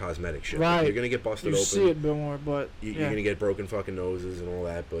is more cosmetic shit. Right. Like, you're going to get busted open. You see it more, but... You're going to get broken fucking noses and all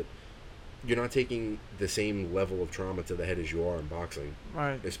that, but you're not taking the same level of trauma to the head as you are in boxing.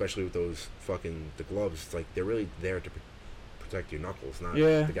 Right. Especially with those fucking... the gloves. It's like, they're really there to protect your knuckles, not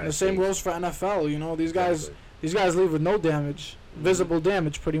the guy's the same face. goes for NFL, you know? These guys leave with no damage. Visible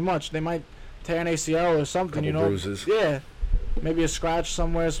damage, pretty much. They might tear an ACL or something, you know? Bruises. Yeah. Maybe a scratch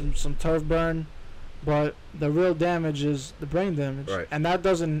somewhere, some turf burn. But the real damage is the brain damage. Right. And that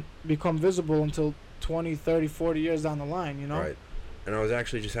doesn't become visible until 20, 30, 40 years down the line, you know? Right. And I was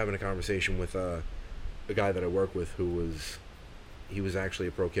actually just having a conversation with a guy that I work with who was actually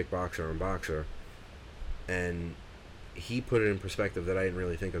a pro kickboxer and boxer. And he put it in perspective that I didn't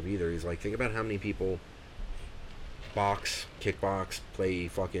really think of either. He's like, think about how many people box, kickbox, play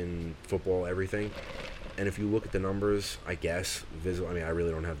fucking football, everything. And if you look at the numbers, I guess, I mean, I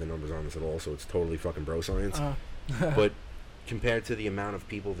really don't have the numbers on this at all, so it's totally fucking bro science. But compared to the amount of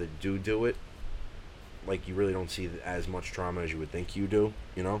people that do it, like, you really don't see as much trauma as you would think you do,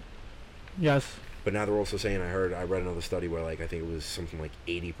 you know? Yes. But now they're also saying, I read another study where, like, I think it was something like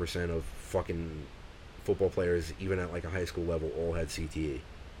 80% of fucking football players, even at, like, a high school level, all had CTE.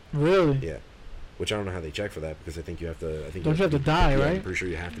 Really? Yeah. which I don't know how they check for that because I think you have to. I think don't you have to die, yeah, right? I'm pretty sure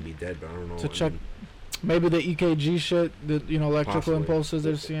you have to be dead, but I don't know. To check, maybe the EKG shit, the electrical Possibly. impulses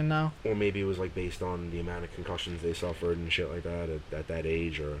they're seeing now. Or maybe it was like based on the amount of concussions they suffered and shit like that at that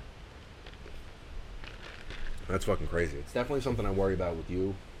age, or. That's fucking crazy. It's definitely something I worry about with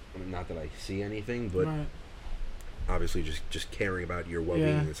you. I mean, not that I see anything, but Right. obviously just caring about your well-being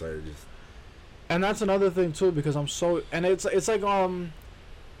Yeah. inside of just. And that's another thing too, because I'm so, and it's like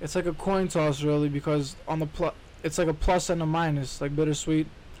a coin toss really, because on the it's like a plus and a minus, like bittersweet.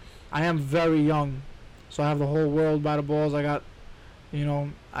 I am very young, so I have the whole world by the balls. I got a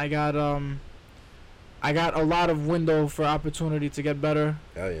lot of window for opportunity to get better.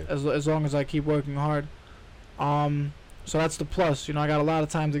 Hell yeah. As long as I keep working hard. So that's the plus. I got a lot of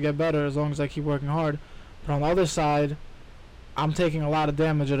time to get better as long as I keep working hard. But on the other side, I'm taking a lot of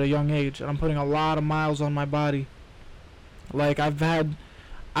damage at a young age, and I'm putting a lot of miles on my body. Like I've had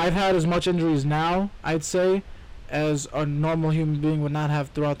as much injuries now, I'd say, as a normal human being would not have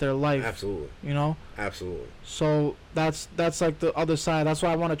throughout their life. Absolutely. Absolutely. So that's like the other side. That's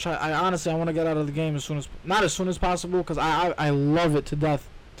why I want to try. I want to get out of the game not as soon as possible, because I love it to death,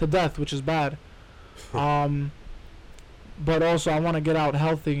 which is bad. But also I want to get out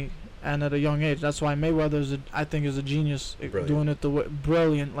healthy and at a young age. That's why Mayweather I think is a genius. Brilliant. Doing it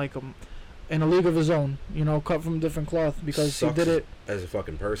brilliant, like in a league of his own. Cut from different cloth, because Sucks he did it. As a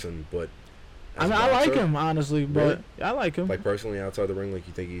fucking person, but. I mean, I like him honestly, but Really? I like him. Like personally, outside the ring, like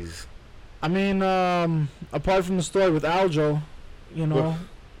you think he's. I mean, apart from the story with Aljo,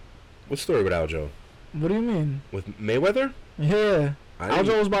 What story with Aljo? What do you mean? With Mayweather? Yeah. I didn't-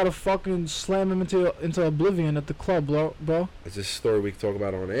 Aljo was about to fucking slam him into oblivion at the club, bro. Is this a story we can talk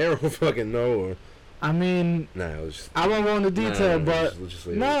about on air or fucking no? Or... I mean, Nah, it was just. I won't go into detail, but Let's just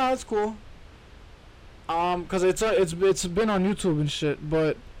leave no, it. it's cool. Cause it's been on YouTube and shit,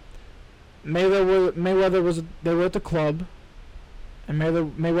 but Mayweather was they were at the club, and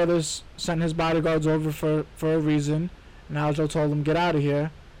Mayweather sent his bodyguards over for a reason, and Aljo told them get out of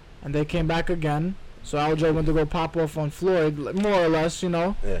here, and they came back again. So Aljo went to go pop off on Floyd, more or less,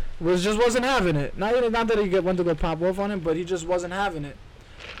 Yeah. wasn't having it. Not that he went to go pop off on him, but he just wasn't having it.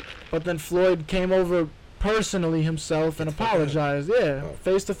 But then Floyd came over personally himself and apologized. Yeah, Oh.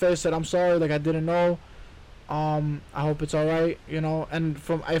 face to face, said I'm sorry, like I didn't know. I hope it's all right, And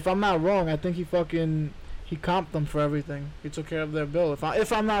if I'm not wrong, I think he comped them for everything. He took care of their bill.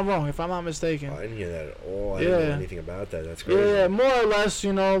 If I'm not wrong, if I'm not mistaken. Oh, I didn't hear that at all. I didn't know anything about that. That's crazy. Yeah, more or less,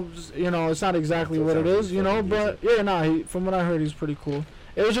 it's not exactly So it what it sounds is, fucking but yeah, from what I heard, he's pretty cool.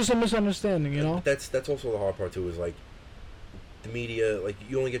 It was just a misunderstanding, That's also the hard part too. Is like the media, like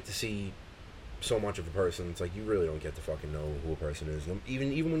you only get to see so much of a person. It's like you really don't get to fucking know who a person is.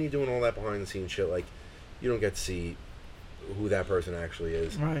 Even when you're doing all that behind the scenes shit, like you don't get to see who that person actually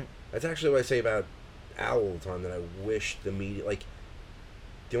is. Right. That's actually what I say about Al all the time. That I wish the media, like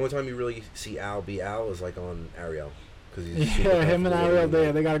the only time you really see Al be Al is like on Ariel, because he's super him and comfortable Ariel, with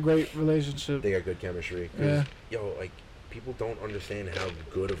him, they got a great relationship. they got good chemistry. 'Cause, Yeah. yo, like people don't understand how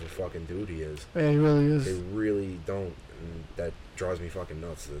good of a fucking dude he is. Yeah, he really is. They really don't, and that drives me fucking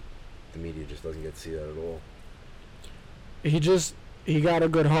nuts that the media just doesn't get to see that at all. He got a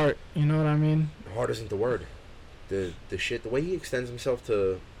good heart, you know what I mean? Heart isn't the word. The shit, the way he extends himself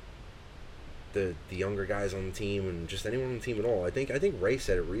to the younger guys on the team and just anyone on the team at all. I think Ray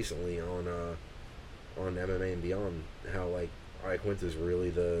said it recently on MMA and Beyond, how like Iaquinta's really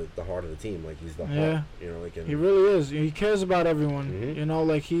the heart of the team. Like he's the heart, and He really is. He cares about everyone. Mhm.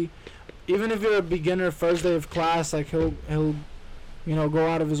 Like even if you're a beginner, first day of class, like he'll go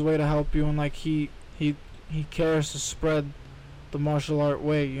out of his way to help you, and like he cares to spread the martial art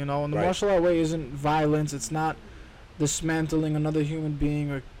way, and the Right. martial art way isn't violence. It's not dismantling another human being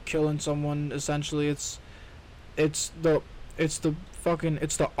or killing someone. Essentially, it's the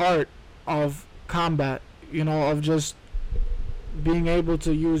art of combat, of just being able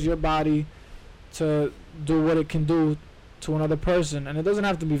to use your body to do what it can do to another person, and it doesn't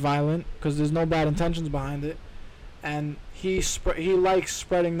have to be violent because there's no bad intentions behind it. And he likes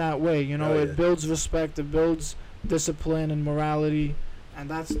spreading that way, Oh, yeah. It builds respect, it builds discipline and morality, and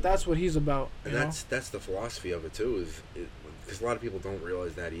that's what he's about. And that's the philosophy of it too. Is because a lot of people don't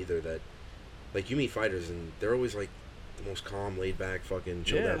realize that either. That like you meet fighters and they're always like the most calm, laid back, fucking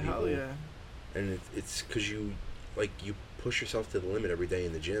chilled out people. Hell yeah. And it's because you push yourself to the limit every day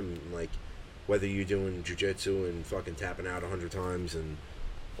in the gym, and, like whether you're doing jiu-jitsu and fucking tapping out 100 times and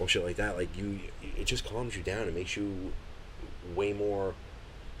all shit like that, like it just calms you down. It makes you way more,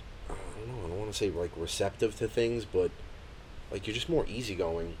 I don't want to say like receptive to things, but like you're just more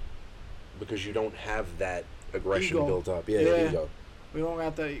easygoing because you don't have that aggression Ego. built up. Yeah. Ego. We don't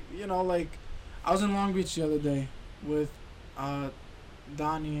got that, like I was in Long Beach the other day with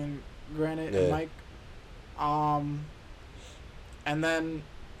Donnie and Granite and Mike. And then,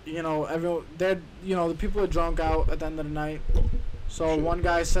 everyone, the people are drunk out at the end of the night. So one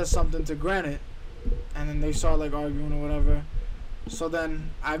guy says something to Granite, and then they start like arguing or whatever. So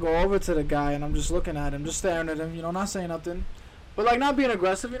then I go over to the guy and I'm just looking at him, just staring at him, not saying nothing, but like not being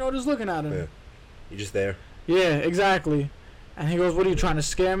aggressive, just looking at him. Yeah. You just there? Yeah, exactly. And he goes, "What are you trying to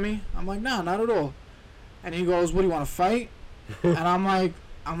scare me?" I'm like, "Nah, not at all." And he goes, "What do you want to fight?" And I'm like,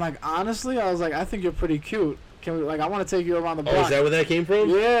 honestly, I was like, "I think you're pretty cute. Can we, I want to take you around the block." Oh, is that where that came from?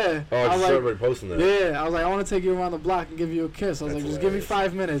 Yeah. Oh, I just saw everybody posting that. Yeah, I was like, "I want to take you around the block and give you a kiss." I was like, "Just give me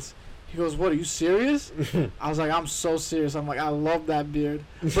 5 minutes." He goes, "What, are you serious?" I was like, "I'm so serious." I'm like, "I love that beard."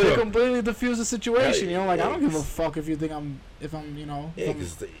 But it completely diffused the situation, I don't give a fuck if you think if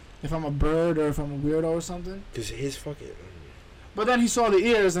I'm a bird or if I'm a weirdo or something. Because his fucking... But then he saw the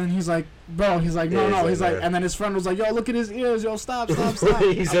ears and he's like, "Bro," he's like, "No." He's like, and then his friend was like, "Yo, look at his ears. Yo, stop."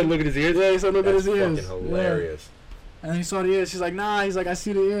 He said, "Look at his ears?" Yeah, he said, "Look at his ears." That's fucking hilarious. Yeah. And then he saw the ears. He's like, "Nah." He's like, "I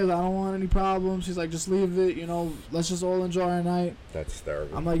see the ears. I don't want any problems." He's like, "Just leave it. Let's just all enjoy our night." That's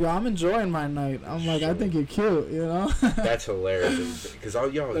hysterical. I'm like, "Yo, I'm enjoying my night." I'm like, "I think you're cute, That's hilarious. Because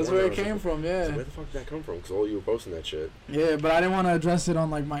that's where it came from, yeah. Where the fuck did that come from? Because all you were posting that shit. Yeah, but I didn't want to address it on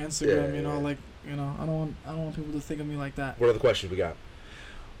like my Instagram. I don't want people to think of me like that. What other questions we got?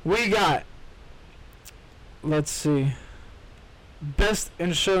 Let's see. Best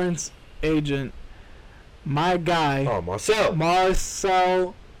insurance agent. My guy. Oh, Marcel.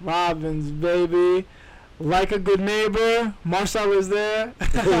 Marcel Robbins, baby. Like a good neighbor, Marcel is there.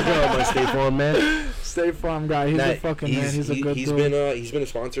 My State Farm man. State Farm guy. He's a fucking man. He's a good dude. He's been a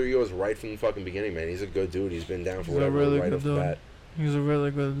sponsor of yours right from the fucking beginning, man. He's a good dude. He's been down for whatever right off the bat. He's a really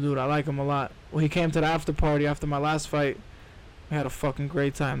good dude. I like him a lot. When he came to the after party after my last fight, we had a fucking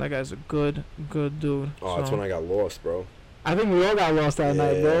great time. That guy's a good dude. Oh, that's when I got lost, bro. I think we all got lost that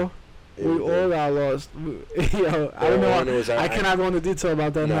night, bro. We all got lost. Yo, I don't know. I cannot go into detail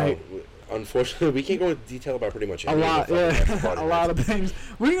about that night. Unfortunately, we can't go into detail about pretty much anything. A lot, yeah. A lot of things.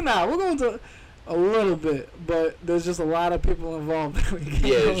 We'll go into a little bit, but there's just a lot of people involved that we can't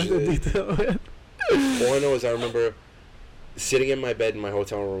go into detail with. All I know is I remember sitting in my bed in my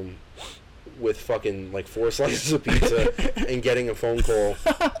hotel room with fucking like 4 slices of pizza and getting a phone call.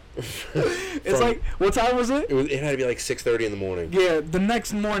 It's like, what time was it? It had to be like 6:30 in the morning. Yeah, the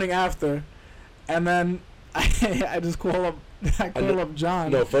next morning after, and then I just call up. I call up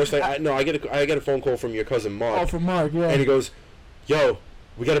John. No, first I get a phone call from your cousin Mark. Oh, from Mark, yeah. And he goes, "Yo,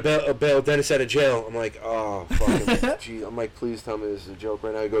 we got to bail Dennis out of jail." I'm like, "Oh, fucking gee." I'm like, "Please tell me this is a joke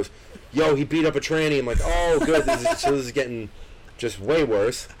right now." He goes, "Yo, he beat up a tranny." I'm like, "Oh, good. This is getting just way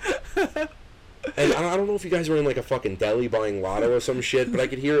worse." And I don't know if you guys were in like a fucking deli buying lotto or some shit, but I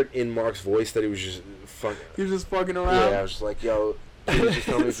could hear it in Mark's voice that he was just fucking. He was just fucking around. Yeah, I was just like, "Yo, please just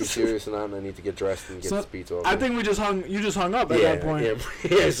tell me if you're serious or not, and I need to get dressed and get this pizza off." I think you just hung up at that point.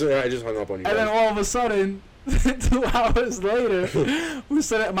 Yeah, so I just hung up on you. And then all of a sudden, 2 hours later,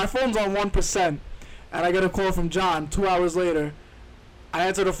 my phone's on 1%, and I get a call from John 2 hours later. I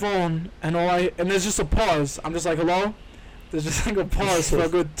answer the phone, and there's just a pause. I'm just like, "Hello?" There's just like a pause for a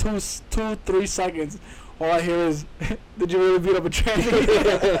good 2-3 seconds. All I hear is, "Did you really beat up a tranny?"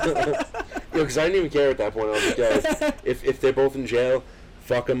 Yo, because I didn't even care at that point. I was like, "Yo, if they're both in jail,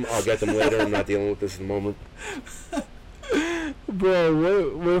 fuck them. I'll get them later. I'm not dealing with this in the moment." Bro,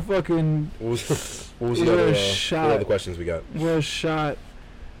 we're fucking... What was the other questions we got? We're shot.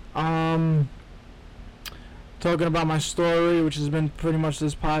 Talking about my story, which has been pretty much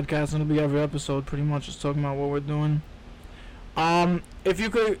this podcast, and it'll be every episode, pretty much just talking about what we're doing. If you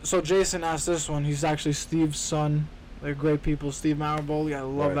could... So Jason asked this one. He's actually Steve's son. They're great people. Steve Maraboli. I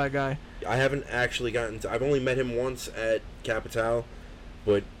love that guy. I haven't actually gotten to... I've only met him once at Capital,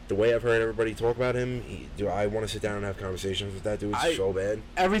 but the way I've heard everybody talk about him, I want to sit down and have conversations with that dude. It's so bad.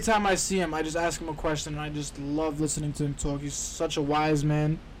 Every time I see him, I just ask him a question, and I just love listening to him talk. He's such a wise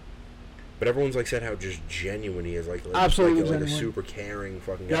man. But everyone's like said how just genuine he is. Absolutely like a super caring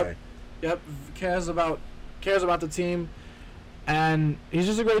fucking guy. Yep. Cares about the team. And he's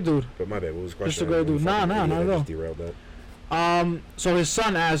just a great dude. But my bad, what was the question? Just a great dude. Nah, not at all. Just derailed that. So his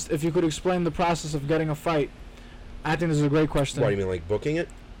son asked if you could explain the process of getting a fight. I think this is a great question. What, do you mean like booking it?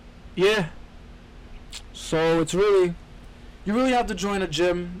 Yeah. So it's really... You really have to join a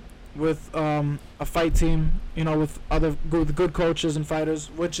gym with a fight team, with other good coaches and fighters,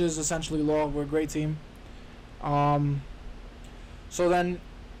 which is essentially law. We're a great team. So then...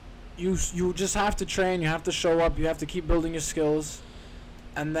 You just have to train, you have to show up, you have to keep building your skills,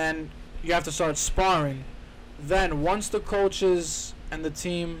 and then you have to start sparring. Then once the coaches and the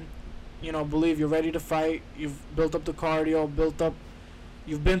team believe you're ready to fight. You've built up the cardio,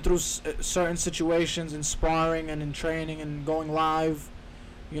 you've been through certain situations in sparring and in training and going live.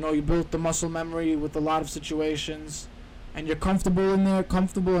 You built the muscle memory with a lot of situations, and you're comfortable in there,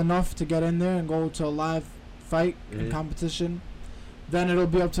 comfortable enough to get in there and go to a live fight and competition. Then it'll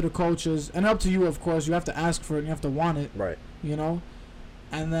be up to the coaches and up to you, of course. You have to ask for it and you have to want it. Right.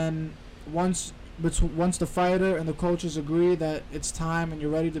 And then once the fighter and the coaches agree that it's time and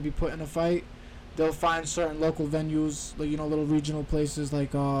you're ready to be put in a fight, they'll find certain local venues, like little regional places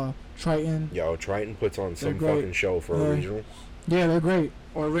like Triton. Yo, Triton puts on some great. fucking show for a regional. Yeah, they're great.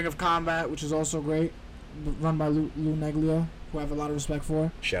 Or Ring of Combat, which is also great, run by Lou Neglia, who I have a lot of respect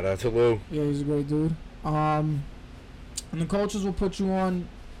for. Shout out to Lou. Yeah, he's a great dude. And the coaches will put you on,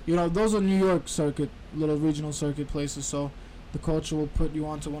 those are New York circuit, little regional circuit places, so the coach will put you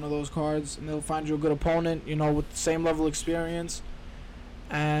onto one of those cards, and they'll find you a good opponent, with the same level experience,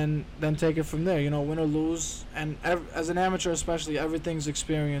 and then take it from there, win or lose. And as an amateur especially, everything's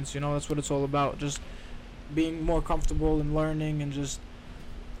experience, that's what it's all about, just being more comfortable and learning, and just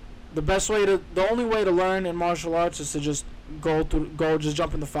the only way to learn in martial arts is to just just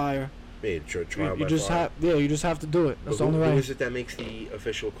jump in the fire. Yeah, trial you by just fire. you just have to do it. That's the only way. Who is it that makes the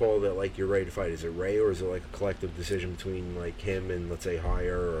official call that like you're ready to fight? Is it Ray, or is it like a collective decision between like him and let's say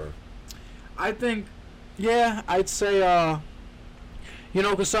Hire? Or I think, I'd say,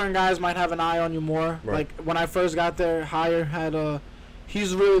 because certain guys might have an eye on you more. Right. Like when I first got there, Hire had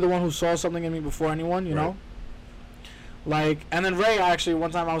he's really the one who saw something in me before anyone, you know. Like, and then Ray, actually, one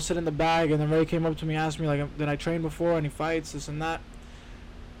time I was sitting in the bag, and then Ray came up to me, asked me like, did I train before any fights, this and that.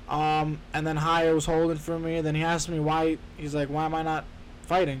 And then Hire was holding for me. Then he asked me why. He's like, why am I not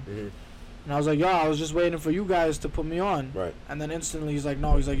fighting? And I was like, yo, I was just waiting for you guys to put me on. Right. And then instantly he's like,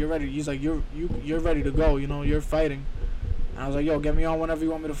 no. He's like, you're ready. He's like, you're ready to go. You're fighting. And I was like, yo, get me on whenever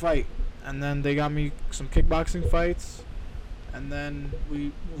you want me to fight. And then they got me some kickboxing fights. And then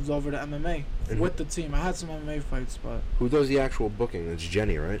we moved over to MMA with the team. I had some MMA fights, but who does the actual booking? It's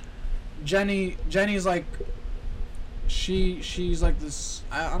Jenny, right? Jenny's like. She's like this,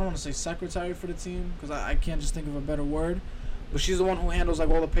 I don't want to say secretary for the team, because I can't just think of a better word, but she's the one who handles like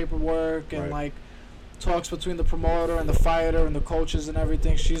all the paperwork and like talks between the promoter and the fighter and the coaches and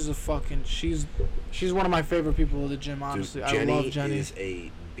everything. She's one of my favorite people at the gym, honestly. Dude, I love Jenny. Jenny is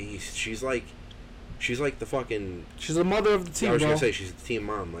a beast. She's like the fucking, she's the mother of the team. I was gonna say she's the team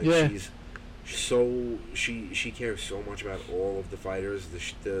mom. Like she cares so much about all of the fighters.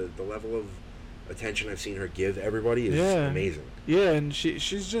 The level of attention I've seen her give everybody is amazing. Yeah, and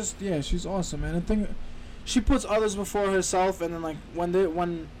she's awesome, man. I think she puts others before herself, and then like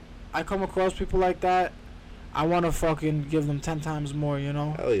when I come across people like that, I want to fucking give them 10 times more,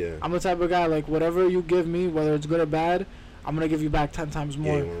 Hell yeah. I'm the type of guy, like, whatever you give me, whether it's good or bad, I'm gonna give you back 10 times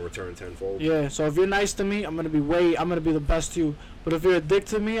more. Yeah, you want to return tenfold. Yeah, so if you're nice to me, I'm gonna be the best to you. But if you're a dick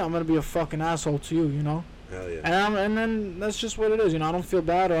to me, I'm gonna be a fucking asshole to you, Hell yeah. And then that's just what it is, I don't feel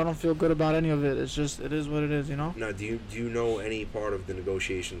bad or I don't feel good about any of it. It is what it is, Now, do you know any part of the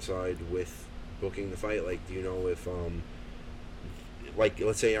negotiation side with booking the fight? Like, do you know if like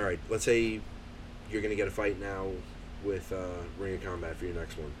let's say you're gonna get a fight now with Ring of Combat for your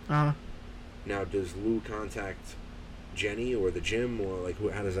next one. Now, does Lou contact Jenny or the gym, or like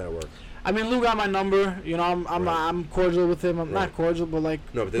how does that work? I mean, Lou got my number. I'm cordial with him. I'm not cordial, but like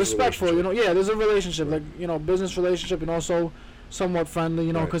respectful. Yeah, there's a relationship, like business relationship, and also somewhat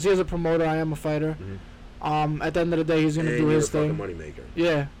friendly. Because he is a promoter, I am a fighter. At the end of the day, he's gonna do his thing. Money maker.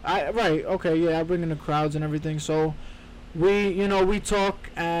 Yeah, I bring in the crowds and everything. So we talk,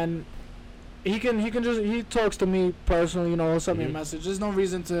 and he talks to me personally. He'll send me a message. There's no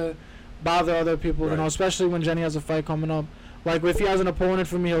reason to bother other people. Especially when Jenny has a fight coming up. Like, if he has an opponent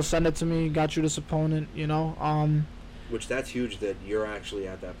for me, he'll send it to me. Got you this opponent, Which, that's huge that you're actually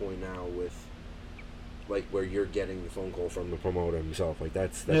at that point now with, like, where you're getting the phone call from the promoter himself. Like,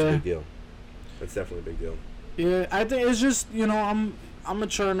 that's a big deal. That's definitely a big deal. Yeah, I think it's just, I'm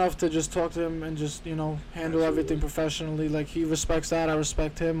mature enough to just talk to him and just, handle everything professionally. Like, he respects that. I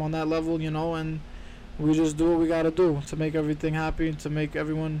respect him on that level, and we just do what we got to do to make everything happy, to make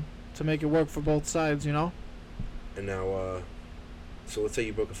it work for both sides, And now, so let's say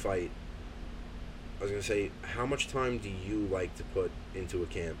you book a fight. I was going to say, how much time do you like to put into a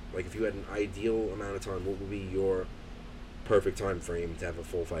camp? Like, if you had an ideal amount of time, what would be your perfect time frame to have a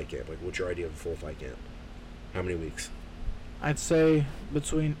full fight camp? Like, what's your idea of a full fight camp? How many weeks? I'd say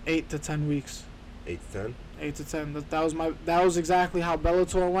between 8 to 10 weeks. 8 to 10? 8 to 10. That was exactly how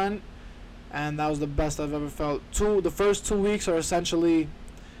Bellator went, and that was the best I've ever felt. The first 2 weeks are essentially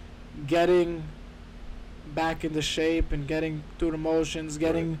getting back into shape and getting through the motions,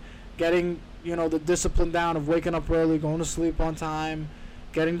 getting getting, you know, the discipline down of waking up early, going to sleep on time,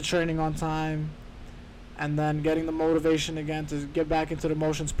 getting the training on time, and then getting the motivation again to get back into the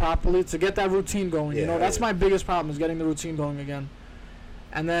motions properly, to get that routine going. You know, that's my biggest problem, is getting the routine going again.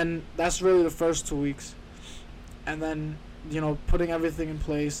 And then that's really the first 2 weeks. And then, you know, putting everything in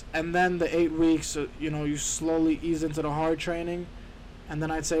place. And then the 8 weeks, you know, you slowly ease into the hard training. And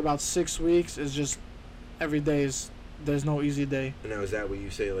then I'd say about 6 weeks is just every day there's no easy day. And now is that what you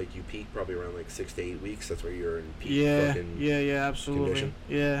say, like you peak probably around like 6 to 8 weeks? That's where you're in peak yeah, absolutely. condition?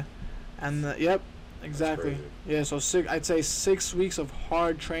 Yeah. And yep, exactly. Yeah, so I'd say 6 weeks of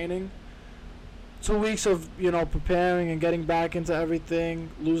hard training. 2 weeks of, you know, preparing and getting back into everything,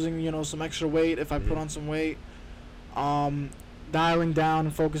 losing, you know, some extra weight if I put on some weight, dialing down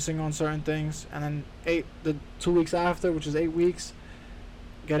and focusing on certain things, and then the 2 weeks after, which is 8 weeks,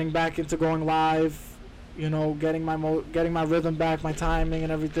 getting back into going live, you know, getting my rhythm back, my timing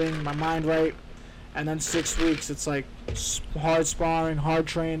and everything, my mind right, and then 6 weeks it's like hard sparring, hard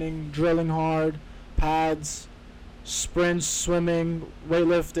training, drilling hard, pads, sprints, swimming,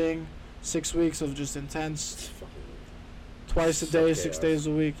 weightlifting. 6 weeks of just intense, twice a day, 6 days a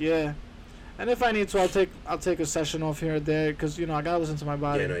week. Yeah, and if I need to, I'll take a session off here or there, because, you know, I gotta listen to my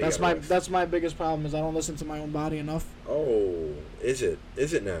body. Yeah, that's my biggest problem, is I don't listen to my own body enough. Oh, is it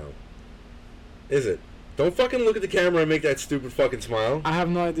now? Is it? Don't fucking look at the camera and make that stupid fucking smile. I have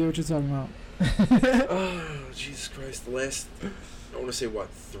no idea what you're talking about. Oh, Jesus Christ! The last, I want to say,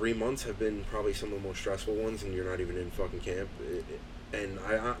 3 months have been probably some of the most stressful ones, and you're not even in fucking camp. And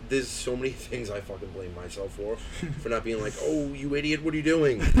there's so many things I fucking blame myself for not being like, oh, you idiot, what are you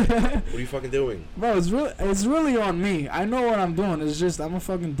doing? What are you fucking doing? Bro, it's really on me. I know what I'm doing. It's just I'm a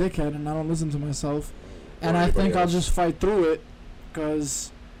fucking dickhead and I don't listen to myself. And I think I'll just fight through it because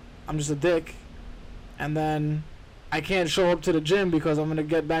I'm just a dick. And then I can't show up to the gym because I'm going to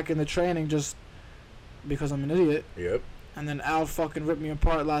get back in the training just because I'm an idiot. Yep. And then Al fucking ripped me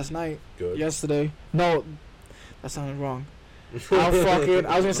apart last night. Good. Yesterday. No, that sounded wrong. I was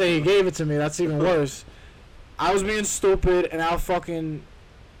gonna say he gave it to me. That's even worse. I was being stupid, and Al fucking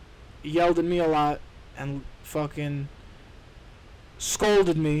yelled at me a lot, and fucking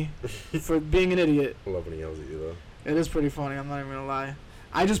scolded me for being an idiot. I love when he yells at you, though. It is pretty funny. I'm not even gonna lie.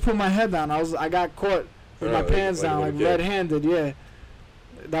 I just put my head down. I got caught with my pants down, like red-handed. Yeah,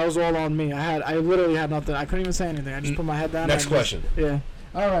 that was all on me. I literally had nothing. I couldn't even say anything. I just put my head down. Next question. Yeah.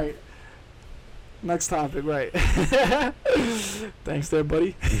 All right. Next topic, right. Thanks there,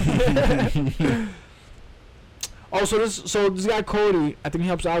 buddy. So this guy Cody, I think he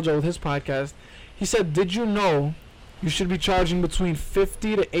helps Aljo with his podcast. He said, did you know you should be charging between $50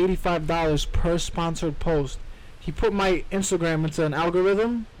 to $85 per sponsored post? He put my Instagram into an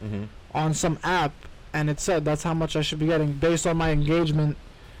algorithm on some app, and it said that's how much I should be getting based on my engagement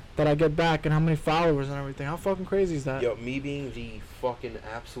that I get back and how many followers and everything. How fucking crazy is that? Yo, me being the fucking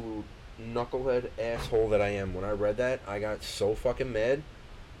absolute knucklehead asshole that I am, when I read that, I got so fucking mad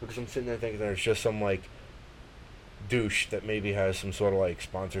because I'm sitting there thinking there's just some like douche that maybe has some sort of like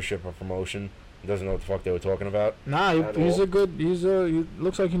sponsorship or promotion and doesn't know what the fuck they were talking about. Nah, he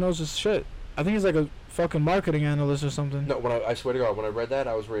looks like he knows his shit. I think he's like a fucking marketing analyst or something. No, I swear to God, when I read that,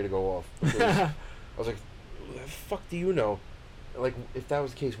 I was ready to go off. I was like, what the fuck do you know? Like, if that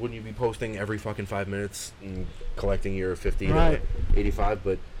was the case, wouldn't you be posting every fucking 5 minutes and collecting your 50 to 85?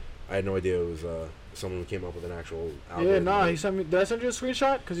 But I had no idea it was someone who came up with an actual algorithm. Yeah, he sent me. Did I send you a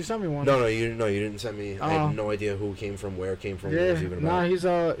screenshot? Because he sent me one. No, you didn't send me. I had no idea who came from, where it came from. Yeah, what it was even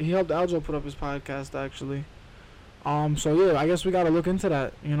about. he helped Aljo put up his podcast actually. So yeah, I guess we gotta look into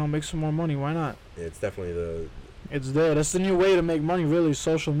that. You know, make some more money. Why not? Yeah, it's definitely It's there. That's the new way to make money. Really,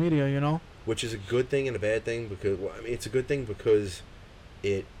 social media. You know. Which is a good thing and a bad thing because it's a good thing because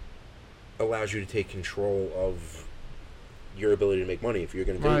it allows you to take control of your ability to make money. If you're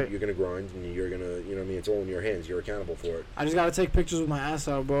gonna you're gonna grind and you're gonna, you know what I mean, it's all in your hands. You're accountable for it. I just gotta take pictures with my ass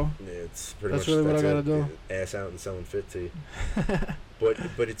out, bro. Yeah, it's pretty that's much really what I gotta do. Ass out and selling fit to you.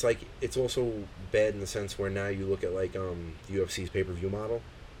 but it's like it's also bad in the sense where now you look at like the UFC's pay-per-view model,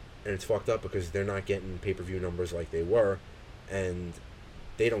 and it's fucked up because they're not getting pay-per-view numbers like they were, and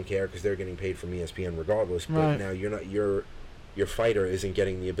they don't care because they're getting paid from ESPN regardless. But now you're not your fighter isn't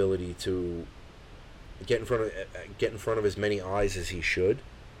getting the ability to get in front of as many eyes as he should,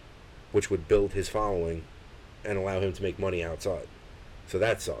 which would build his following and allow him to make money outside. So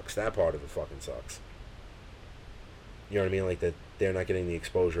that sucks. That part of it fucking sucks. You know what I mean? Like that they're not getting the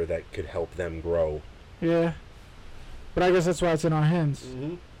exposure that could help them grow. Yeah, but I guess that's why it's in our hands,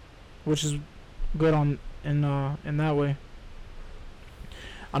 which is good in that way.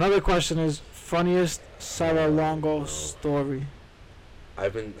 Another question is funniest Sarah Longo story.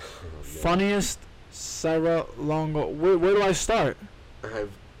 I've been Funniest Sarah Longo. Where do I start?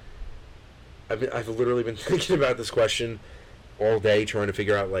 I've literally been thinking about this question all day, trying to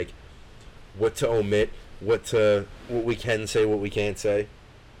figure out like what to omit, what we can say, what we can't say.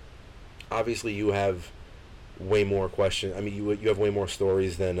 Obviously, you have way more questions. I mean, you have way more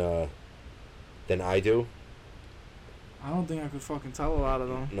stories than I do. I don't think I could fucking tell a lot of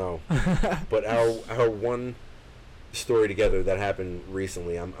them. No, but our one story together that happened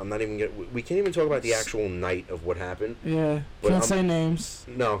recently. I'm not even we can't even talk about the actual night of what happened. Yeah, can't say names.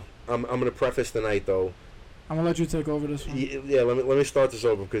 No, I'm gonna preface the night though. I'm gonna let you take over this one. Yeah, let me start this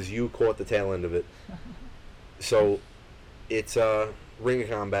over because you caught the tail end of it. So, it's Ring of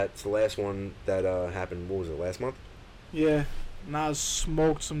Combat. It's the last one that happened. What was it? Last month? Yeah. Nas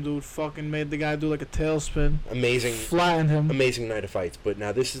smoked some dude. Fucking made the guy do like a tailspin. Amazing. Flattened him. Amazing night of fights. But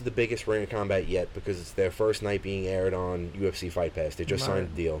now this is the biggest Ring of Combat yet because it's their first night being aired on UFC Fight Pass. They just signed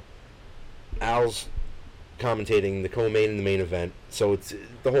the deal. Al's commentating the co-main and the main event, so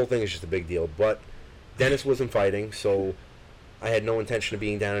the whole thing is just a big deal. But Dennis wasn't fighting, so I had no intention of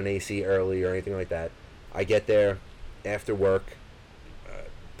being down in AC early or anything like that. I get there after work,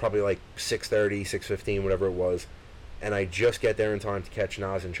 probably like 6:30, 6:15, whatever it was, and I just get there in time to catch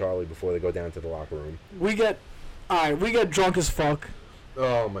Nas and Charlie before they go down to the locker room. We get drunk as fuck.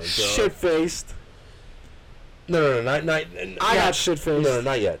 Oh my god. Shit faced. No, not I got shit faced. No,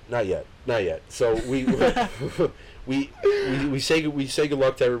 not yet. So we we say good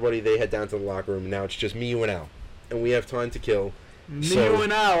luck to everybody. They head down to the locker room. And now it's just me, you, and Al, and we have time to kill. You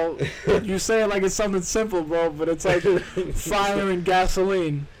and Al. You say it like it's something simple, bro, but it's like fire and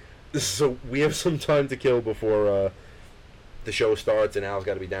gasoline. So we have some time to kill before the show starts, and Al's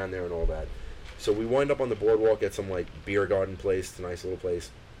got to be down there and all that. So we wind up on the boardwalk at some like beer garden place. It's a nice little place.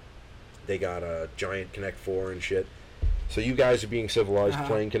 They got a giant Connect 4 and shit. So you guys are being civilized,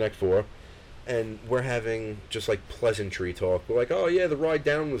 playing Connect 4, and we're having just like pleasantry talk. We're like, oh yeah, the ride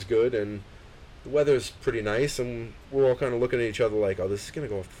down was good, and the weather's pretty nice, and we're all kind of looking at each other like, oh, this is gonna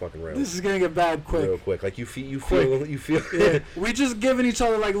go off the fucking rails. This is gonna get bad quick. Real quick. Like you feel. Yeah. We just giving each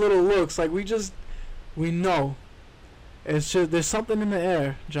other like little looks, like we know. It's just there's something in the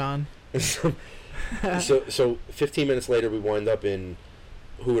air, John. So 15 minutes later, we wind up in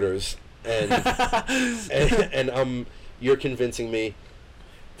Hooters. And you're convincing me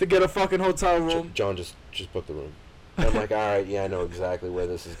to get a fucking hotel room. John just booked the room. And I'm like, all right, yeah, I know exactly where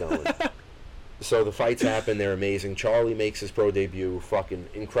this is going. So the fights happen; they're amazing. Charlie makes his pro debut, fucking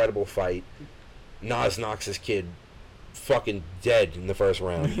incredible fight. Nas knocks his kid fucking dead in the first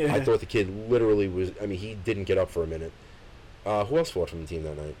round. Yeah. I thought the kid literally was. I mean, he didn't get up for a minute. Who else fought from the team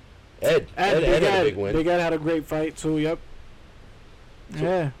that night? Ed had a big win. Big Ed had a great fight too. Yep.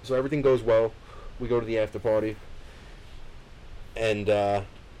 So everything goes well. We go to the after party, and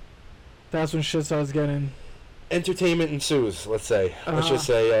that's when shit starts getting. Entertainment ensues. Let's say. Let's just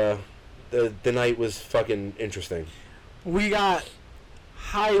say the night was fucking interesting. We got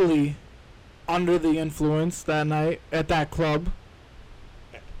highly under the influence that night at that club,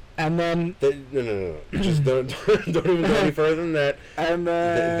 and then no. Just don't even go any further than that. And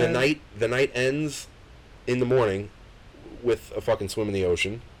the night ends in the morning with a fucking swim in the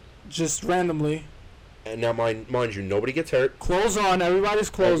ocean. Just randomly. And now, mind you, nobody gets hurt. Clothes on. Everybody's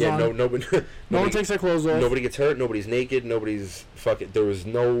clothes on. Nobody. No one takes their clothes off. Nobody gets hurt. Nobody's naked. Nobody's fucking. There was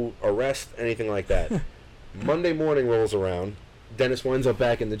no arrest, anything like that. Monday morning rolls around. Dennis winds up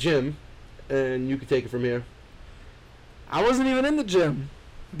back in the gym, and you can take it from here. I wasn't even in the gym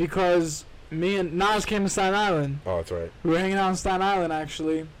because me and Nas came to Staten Island. Oh, that's right. We were hanging out in Staten Island,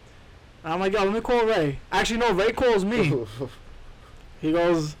 actually. And I'm like, yo, let me call Ray. Actually, no, Ray calls me. He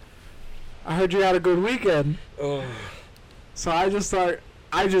goes, I heard you had a good weekend. So I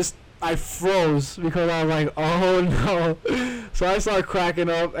froze because I was like, oh no. So I start cracking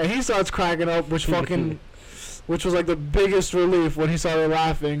up, and he starts cracking up, which was like the biggest relief when he started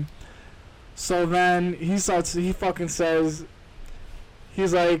laughing. So then he fucking says,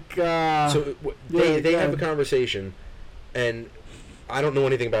 he's like, so they have a conversation, and I don't know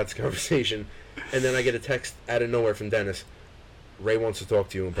anything about this conversation, and then I get a text out of nowhere from Dennis. Ray wants to talk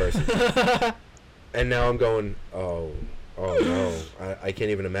to you in person. And now I'm going, oh no, I can't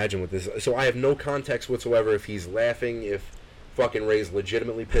even imagine what this is. So I have no context whatsoever if he's laughing, if fucking Ray's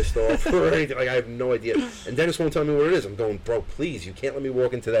legitimately pissed off or anything. Like, I have no idea. And Dennis won't tell me what it is. I'm going, bro, please, you can't let me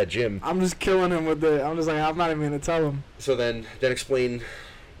walk into that gym. I'm just killing him with I'm just like, I'm not even going to tell him. So then explain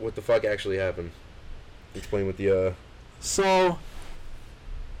what the fuck actually happened. Explain what the, So,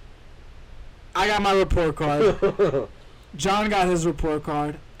 I got my report card. John got his report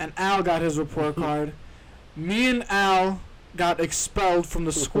card, and Al got his report card. Me and Al got expelled from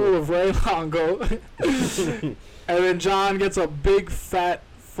the school of Ray Longo. And then John gets a big fat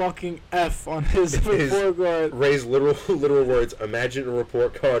fucking F on his report card. Ray's literal words, imagine a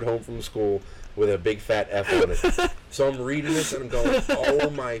report card home from school with a big fat F on it. So I'm reading this and I'm going, oh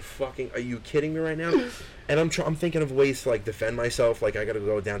my fucking, are you kidding me right now? And I'm thinking of ways to like defend myself. Like I gotta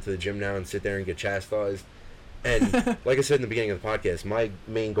go down to the gym now and sit there and get chastised. And like I said in the beginning of the podcast, my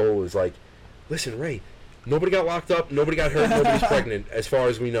main goal is like, listen, Ray, nobody got locked up, nobody got hurt, nobody's pregnant, as far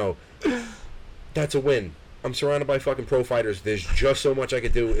as we know. That's a win. I'm surrounded by fucking pro fighters. There's just so much I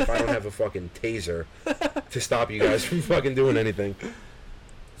could do if I don't have a fucking taser to stop you guys from fucking doing anything.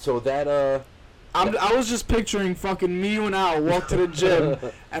 So that, I was just picturing fucking me and Al walk to the gym,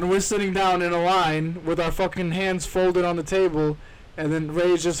 and we're sitting down in a line with our fucking hands folded on the table, and then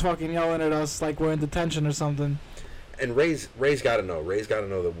Ray's just fucking yelling at us like we're in detention or something. And Ray's got to know. Ray's got to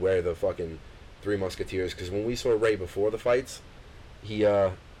know that we're the fucking Three Musketeers. Because when we saw Ray before the fights, he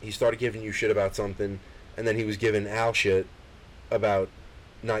started giving you shit about something, and then he was giving Al shit about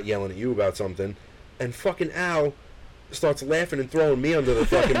not yelling at you about something, and fucking Al starts laughing and throwing me under the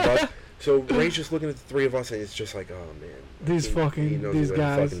fucking bus. So Ray's just looking at the three of us, and it's just like, oh man, these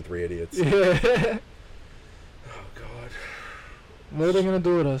guys, fucking three idiots. Yeah. Oh god. What are they gonna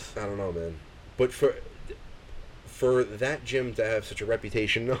do with us? I don't know, man. But for that gym to have such a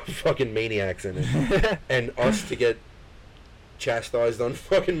reputation of fucking maniacs in it, and us to get chastised on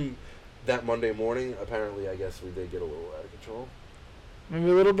fucking that Monday morning, apparently, I guess we did get a little out of control. Maybe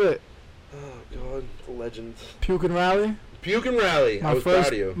a little bit. Oh god, the legend. Puke and rally. Puke and rally. I was proud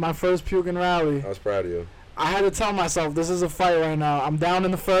of you. My first puke and rally. I was proud of you. I had to tell myself, this is a fight right now. I'm down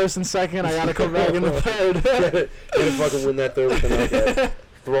in the first and second. I gotta come back in the third. Gotta fucking win that third with the knockout.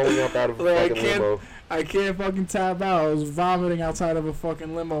 Throwing up out of a fucking limo. I can't fucking tap out. I was vomiting outside of a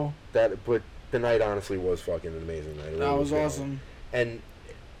fucking limo. But the night honestly was fucking an amazing night. That was awesome. And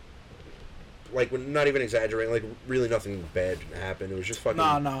like, we're not even exaggerating. Like, really nothing bad happened. It was just fucking.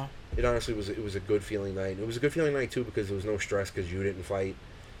 No. It honestly was. It was a good feeling night. It was a good feeling night too because there was no stress because you didn't fight.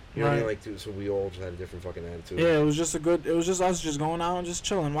 You know what I mean? Like, so we all just had a different fucking attitude. Yeah, it was just us just going out and just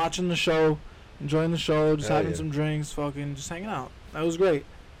chilling, watching the show, enjoying the show, just having some drinks, fucking just hanging out. That was great.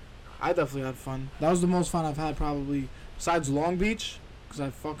 I definitely had fun. That was the most fun I've had probably besides Long Beach, because I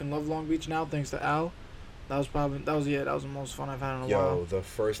fucking love Long Beach now thanks to Al. That was the most fun I've had in a while. Yo, the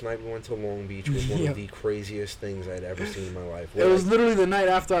first night we went to Long Beach was one of the craziest things I'd ever seen in my life. It was literally the night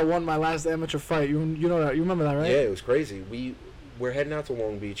after I won my last amateur fight. You know that? You remember that, right? Yeah, it was crazy. We're heading out to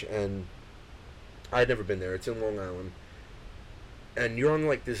Long Beach, and I'd never been there. It's in Long Island. And you're on,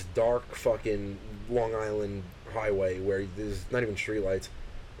 like, this dark fucking Long Island highway where there's not even streetlights.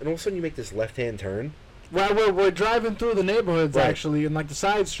 And all of a sudden you make this left-hand turn. Right, we're driving through the neighborhoods, actually, and, like, the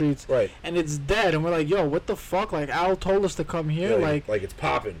side streets. Right. And it's dead, and we're like, yo, what the fuck? Like, Al told us to come here. Yeah, like it's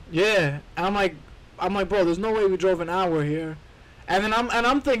popping. Yeah. And I'm like, bro, there's no way we drove an hour here. And then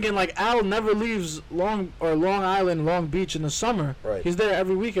I'm thinking, like, Al never leaves Long Island, Long Beach in the summer. Right. He's there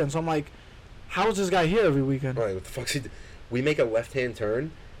every weekend. So I'm like, how is this guy here every weekend? Right, what the fuck's he We make a left-hand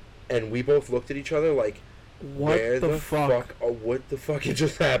turn, and we both looked at each other like, where the fuck? Oh, what the fuck had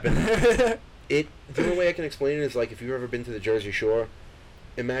just happened? The only way I can explain it is, like, if you've ever been to the Jersey Shore,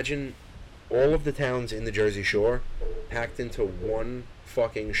 imagine all of the towns in the Jersey Shore packed into one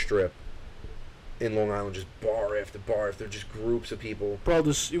fucking strip in Long Island, just bar after bar after, just groups of people. Bro,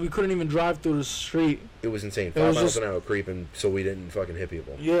 we couldn't even drive through the street. It was insane. 5 miles an hour creeping, so we didn't fucking hit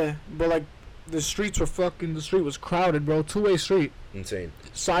people. Yeah, but, like, the street was crowded, bro. Two-way street. Insane.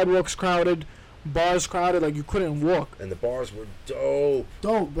 Sidewalks crowded. Bars crowded, like you couldn't walk. And the bars were dope.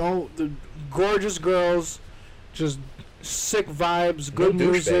 Dope, bro. The gorgeous girls, just sick vibes, good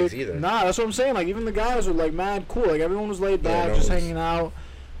music. Either. Nah, that's what I'm saying. Like, even the guys were, like, mad cool. Like, everyone was laid back, just hanging out.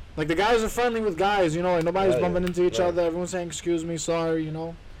 Like, the guys are friendly with guys, you know? Like, nobody's bumping into each other. Everyone's saying, excuse me, sorry, you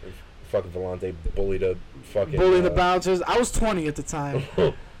know? Fucking Volante bullied the bouncers. I was 20 at the time.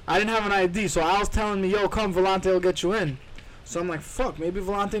 I didn't have an ID, so I was telling me, yo, come, Volante will get you in. So I'm like, fuck, maybe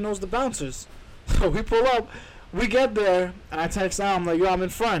Volante knows the bouncers. So we pull up, we get there, and I text Al, I'm like, yo, I'm in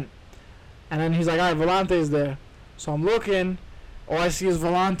front. And then he's like, alright, Volante's there. So I'm looking, all I see is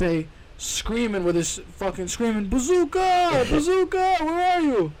Volante screaming with his fucking screaming, bazooka, bazooka, where are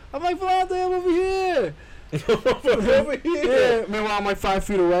you? I'm like, Volante, I'm over here. Over here. Yeah, meanwhile, I'm like 5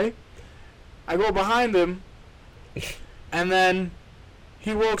 feet away. I go behind him, and then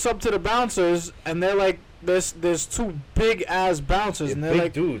he walks up to the bouncers, and they're like, there's two big ass bouncers, and they're big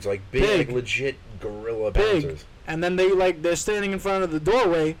like dudes, like big, like legit gorilla bouncers. And then they're standing in front of the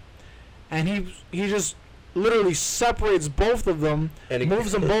doorway, and he just literally separates both of them, and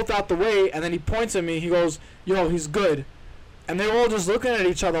moves them both out the way, and then he points at me. He goes, "Yo, he's good." and they're all just looking at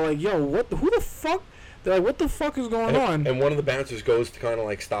each other like, yo, who the fuck? They're like, what the fuck is going on? And one of the bouncers goes to kind of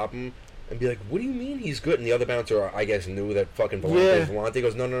like stop him and be like, what do you mean he's good? And the other bouncer, I guess, knew that fucking Volante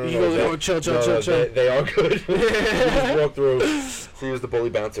goes, no. He goes, oh, chill. They are good. He just walked through. So he was the bully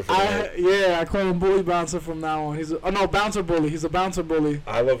bouncer for that. I call him bully bouncer from now on. He's bouncer bully. He's a bouncer bully.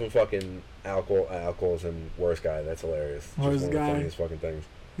 I love him fucking alcohol's and worst guy. That's hilarious. Worst just one guy. of the funniest fucking things.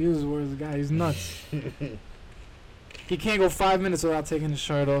 He was the worst guy. He's nuts. He can't go 5 minutes without taking his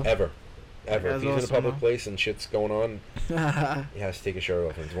shirt off. Ever. If he's in a public man. place and shit's going on, he has to take his shirt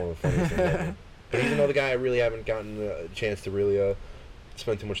off. And it's one of the funniest things ever. But he's another guy I really haven't gotten a chance to really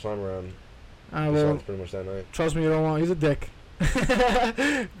spend too much time around. Besides pretty much that night. Trust me, you don't want. He's a dick.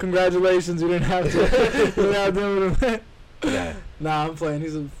 Congratulations, you didn't have to. You didn't have to do with him. Nah, I'm playing.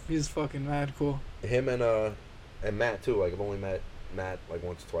 He's fucking mad cool. Him and Matt too. Like I've only met Matt like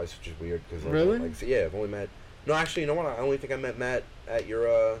once or twice, which is weird because really, I've only met. No, actually, you know what? I only think I met Matt at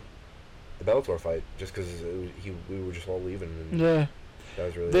your the Bellator fight, just because we were just all leaving. And yeah. That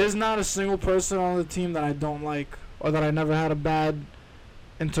was really. There's not a single person on the team that I don't like or that I never had a bad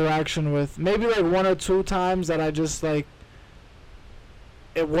interaction with. Maybe like 1 or 2 times that I just like.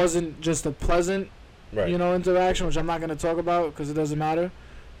 It wasn't just a pleasant, interaction, which I'm not gonna talk about because it doesn't matter.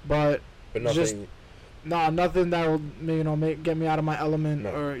 But nothing. Just, nothing that will get me out of my element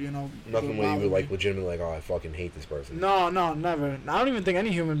or Nothing where you would like legitimately like, oh, I fucking hate this person. No, never. I don't even think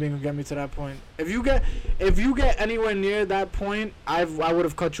any human being would get me to that point. If you get anywhere near that point, I would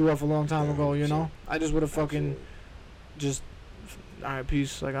have cut you off a long time ago. You know, I just would have fucking just. All right,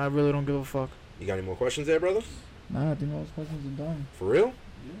 peace. Like I really don't give a fuck. You got any more questions there, brother? Nah, I think all those questions are done. For real?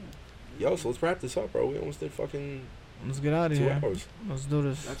 Yeah. Yo, so let's wrap this up, bro. We almost did fucking. Let's get out of 2 here. hours. Let's do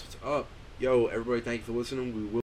this. That's what's up. Yo, everybody, thank you for listening. We will.